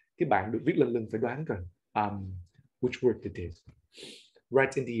bạn, cái bạn được viết lên lưng phải đoán rồi which word it is.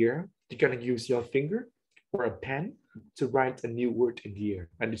 Write in the air, you're gonna use your finger or a pen to write a new word in the air,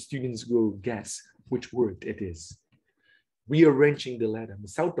 and the students will guess which word it is. Rearranging the letter, mình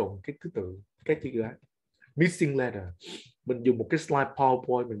xáo trộn cái thứ tự, cái chữ cái. Missing letter, mình dùng một cái slide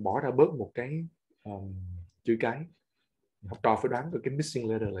PowerPoint, mình bỏ ra bớt một cái chữ cái, học trò phải đoán được cái missing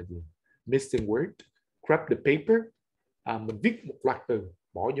letter là gì. Missing word, grab the paper, mình viết một loạt từ,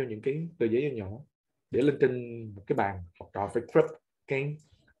 bỏ vô những cái tờ giấy nhỏ, để lên trên một cái bàn, học trò phải grab cái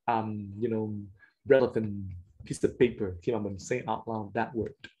relevant piece of paper khi mà mình say out loud that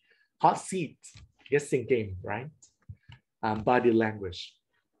word. Hot seat, guessing game, right? Body language,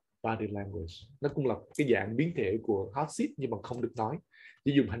 nó cũng là cái dạng biến thể của hot seat nhưng mà không được nói,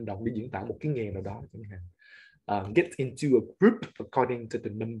 chỉ dùng hành động để diễn tả một cái nghề nào đó chẳng hạn. Get into a group according to the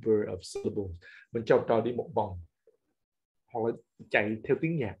number of syllables, mình cho trò đi một vòng hoặc là chạy theo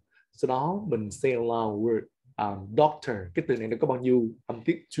tiếng nhạc, sau đó mình say aloud word doctor, cái từ này nó có bao nhiêu âm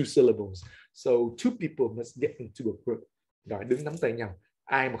tiết? 2 syllables, so 2 people must get into a group, rồi đứng nắm tay nhau.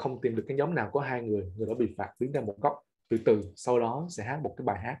 Ai mà không tìm được cái nhóm nào có 2 người, người đó bị phạt đứng ra một góc từ sau đó sẽ hát một cái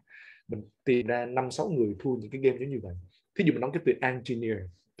bài hát. Mình tìm ra 5-6 người thua những cái game giống như vậy. Thí dụ mình nói cái từ engineer,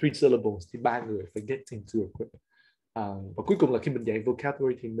 3 syllables thì 3 người phải get into a group. Và cuối cùng là khi mình dạy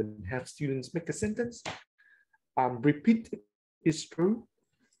vocabulary thì mình have students make a sentence, repeat is true.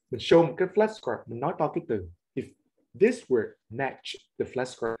 Mình show một cái flashcard, mình nói to cái từ. If this word match the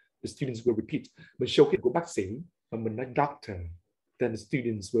flashcard, the students will repeat. Mình show cái của bác sĩ mà mình nói doctor, then the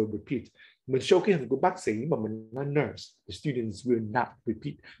students will repeat. Mình show cái hình của bác sĩ mà mình nói nurse, the students will not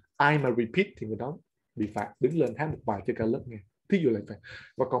repeat. Ai mà repeat thì người đó bị phạt đứng lên hát một bài cho cả lớp nghe. Thí dụ là vậy.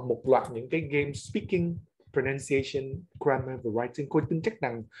 Và còn một loạt những cái game speaking, pronunciation, grammar và writing. Cô tin chắc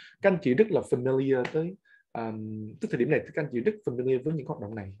rằng các anh chị rất là familiar tới tới thời điểm này, các anh chị rất familiar với những hoạt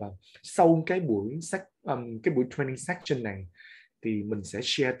động này. Và sau cái buổi training section này thì mình sẽ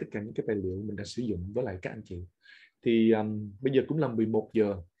share tất cả những cái tài liệu mình đã sử dụng với lại các anh chị. Thì bây giờ cũng là 11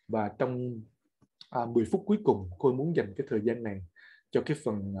 giờ và trong 10 phút cuối cùng cô muốn dành cái thời gian này cho cái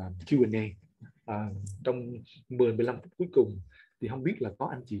phần Q&A. Trong 10-15 phút cuối cùng Thì không biết là có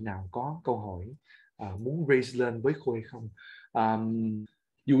anh chị nào có câu hỏi muốn raise lên với Khôi không?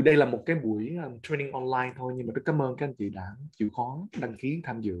 Dù đây là một cái buổi training online thôi, nhưng mà rất cảm ơn các anh chị đã chịu khó đăng ký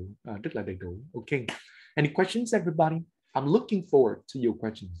tham dự rất là đầy đủ. Okay. Any questions, everybody? I'm looking forward to your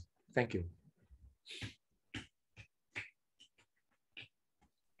questions. Thank you.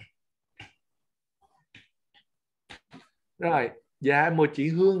 Rồi, dạ mời chị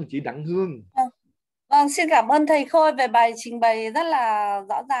Hương, chị Đặng Hương. Vâng, xin cảm ơn thầy Khôi về bài trình bày rất là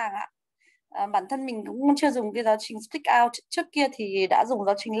rõ ràng ạ. Bản thân mình cũng chưa dùng cái giáo trình speak out, trước kia thì đã dùng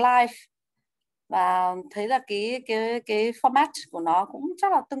giáo trình live và thấy là cái format của nó cũng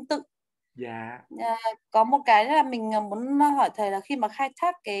chắc là tương tự. Dạ. Có một cái là mình muốn hỏi thầy là khi mà khai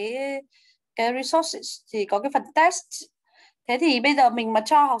thác cái resources thì có cái phần test. Thế thì bây giờ mình mà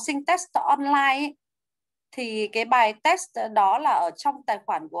cho học sinh test online ấy, thì cái bài test đó là ở trong tài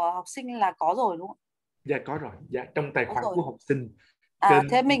khoản của học sinh là có rồi đúng không? Dạ có rồi. Dạ, trong tài khoản của học sinh trên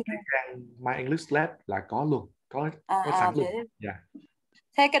thế mình trang My English Lab là có luôn, có sẵn luôn. Dạ.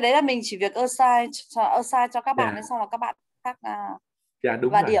 Thế cái đấy là mình chỉ việc assign cho các bạn ấy, xong là các bạn khác dạ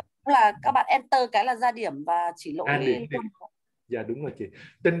đúng và rồi. điểm là các bạn enter cái là ra điểm và chỉ lỗi điểm. Dạ đúng rồi chị.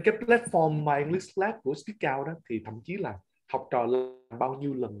 Trên cái platform My English Lab của Speak Out đó thì thậm chí là học trò làm bao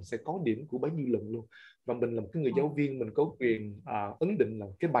nhiêu lần sẽ có điểm của bấy nhiêu lần luôn. Và mình là một cái người giáo viên, mình có quyền ấn định là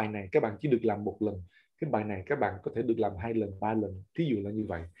cái bài này các bạn chỉ được làm một lần, cái bài này các bạn có thể được làm 2 lần, 3 lần, thí dụ là như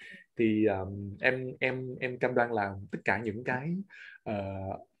vậy. Thì em cam đoan là tất cả những cái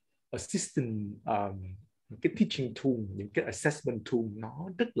assistant, cái teaching tool, những cái assessment tool nó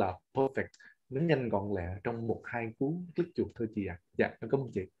rất là perfect, nó nhanh gọn lẹ trong 1-2 cú click chuột thôi chị ạ. Dạ, cảm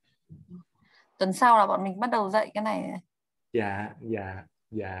ơn chị. Tuần sau là bọn mình bắt đầu dạy cái này. Dạ.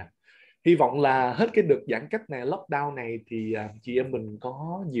 Hy vọng là hết cái đợt giãn cách này, lockdown này thì chị em mình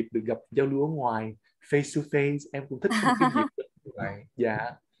có dịp được gặp giao lưu ở ngoài, face to face. Em cũng thích cái dịp như vậy.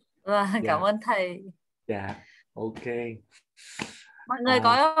 Dạ. Vâng, cảm ơn thầy. Dạ, ok. Mọi người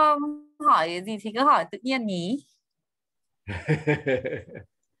có hỏi gì thì cứ hỏi tự nhiên nhỉ.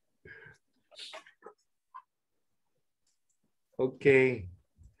 Ok.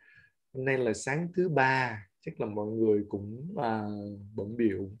 Hôm nay là sáng thứ ba, chắc là mọi người cũng bận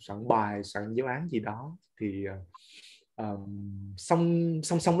bịu soạn bài, soạn giáo án gì đó. Thì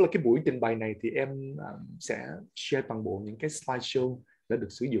song là cái buổi trình bày này thì em sẽ share toàn bộ những cái slideshow đã được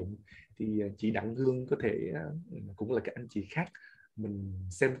sử dụng. Thì chị Đặng Hương có thể cũng là các anh chị khác mình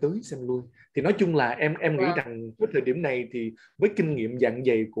xem tới xem lui. Thì nói chung là em nghĩ rằng với thời điểm này thì với kinh nghiệm dạn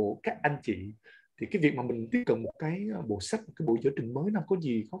dày của các anh chị thì cái việc mà mình tiếp cận một cái bộ sách, một cái bộ giáo trình mới nó có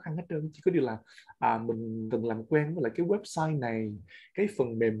gì khó khăn hết trơn. Chỉ có điều là mình cần làm quen với lại cái website này, cái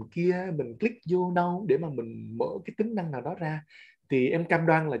phần mềm kia, mình click vô đâu để mà mình mở cái tính năng nào đó ra. Thì em cam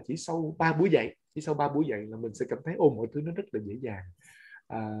đoan là chỉ sau 3 buổi dạy là mình sẽ cảm thấy mọi thứ nó rất là dễ dàng.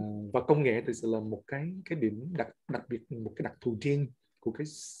 Và công nghệ thì sẽ là một cái điểm đặc biệt, một cái đặc thù riêng của cái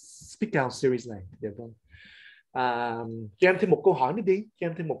Speak Out series này. Dạ vâng. Cho em thêm một câu hỏi nữa đi, cho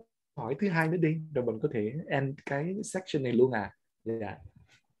em thêm một hỏi thứ hai nữa đi, rồi mình có thể end cái section này luôn à. Dạ.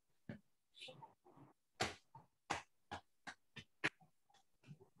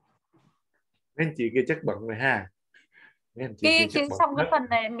 Mấy anh chị kia chắc bận rồi ha. Trong cái phần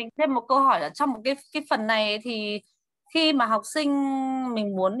này mình thêm một câu hỏi, ở trong một cái phần này thì khi mà học sinh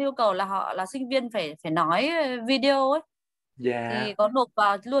mình muốn yêu cầu là họ là sinh viên phải nói video ấy, thì có nộp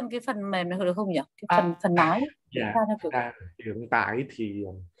vào luôn cái phần mềm này được không nhỉ? Cái phần nói. Dạ. Hiện tại thì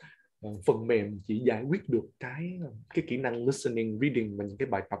phần mềm chỉ giải quyết được cái kỹ năng listening, reading và những cái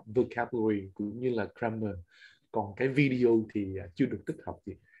bài tập vocabulary cũng như là grammar. Còn cái video thì chưa được tích hợp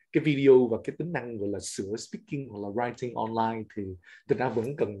gì. Cái video và cái tính năng gọi là sửa speaking hoặc là writing online thì thực ra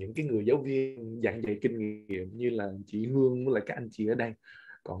vẫn cần những cái người giáo viên dạn dày kinh nghiệm như là chị Hương với lại các anh chị ở đây.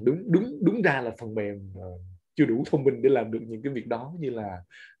 Còn đúng ra là phần mềm chưa đủ thông minh để làm được những cái việc đó như là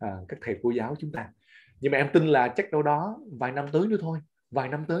các thầy cô giáo chúng ta. Nhưng mà em tin là chắc đâu đó vài năm tới nữa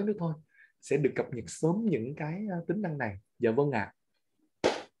thôi sẽ được cập nhật sớm những cái tính năng này. Dạ vâng ạ.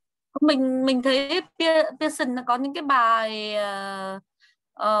 Mình thấy Pearson có những cái bài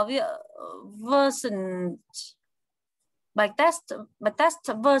version, bài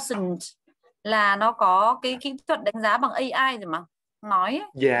test version là nó có cái kỹ thuật đánh giá bằng AI rồi mà nói ấy.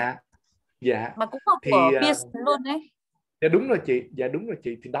 Dạ. Mà cũng là của Pearson luôn đấy. Dạ đúng rồi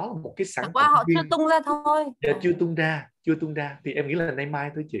chị, thì đó là một cái sản phẩm họ chưa tung ra thôi. Dạ, chưa tung ra thì em nghĩ là nay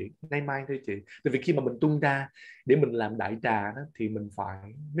mai thôi chị. Tại vì khi mà mình tung ra để mình làm đại trà đó, thì mình phải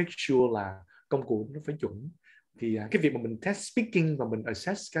make sure là công cụ nó phải chuẩn, Thì cái việc mà mình test speaking và mình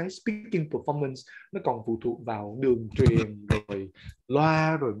assess cái speaking performance nó còn phụ thuộc vào đường truyền, rồi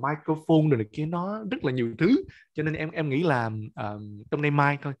loa, rồi microphone, rồi này kia, nó rất là nhiều thứ. Cho nên em nghĩ là trong nay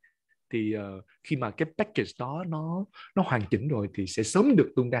mai thôi thì khi mà cái package đó nó hoàn chỉnh rồi thì sẽ sớm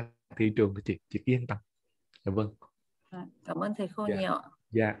được tung ra thị trường. Chị yên tâm. Dạ vâng. Cảm ơn thầy Khôi Dạ. nhiều.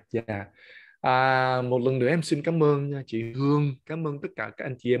 Dạ. Một lần nữa em xin cảm ơn chị Hương, cảm ơn tất cả các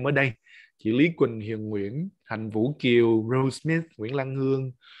anh chị em ở đây, chị Lý Quỳnh, Hiền Nguyễn, Hạnh Vũ Kiều, Rose Smith, Nguyễn Lan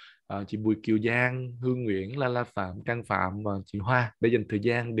Hương, chị Bùi Kiều Giang, Hương Nguyễn, La Phạm, Trang Phạm và chị Hoa đã dành thời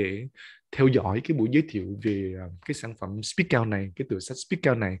gian để theo dõi cái buổi giới thiệu về cái sản phẩm Speak Out này, cái tựa sách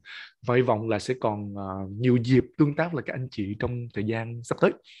Speak Out này. Và hy vọng là sẽ còn nhiều dịp tương tác với các anh chị trong thời gian sắp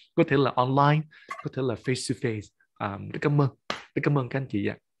tới, có thể là online, có thể là face to face. Rất cảm ơn các anh chị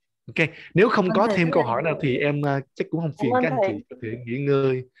ạ. Ok, nếu không có thêm câu hỏi nào thì em chắc cũng không phiền các anh chị, có thể nghỉ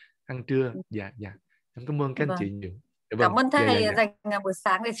ngơi, ăn trưa. Dạ. Em cảm ơn các anh chị nhiều. Cảm ơn thầy dành buổi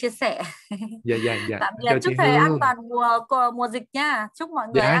sáng để chia sẻ. Dạ. Tạm biệt. Chúc thầy an toàn mùa dịch nha. Chúc mọi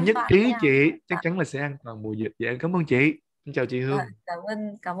người an nhất toàn trí nha. chị, chắc chắn là sẽ an toàn mùa dịch. Dạ, em cảm ơn chị. Em chào chị Hương.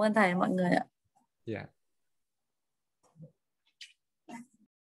 Cảm ơn thầy mọi người ạ. Dạ.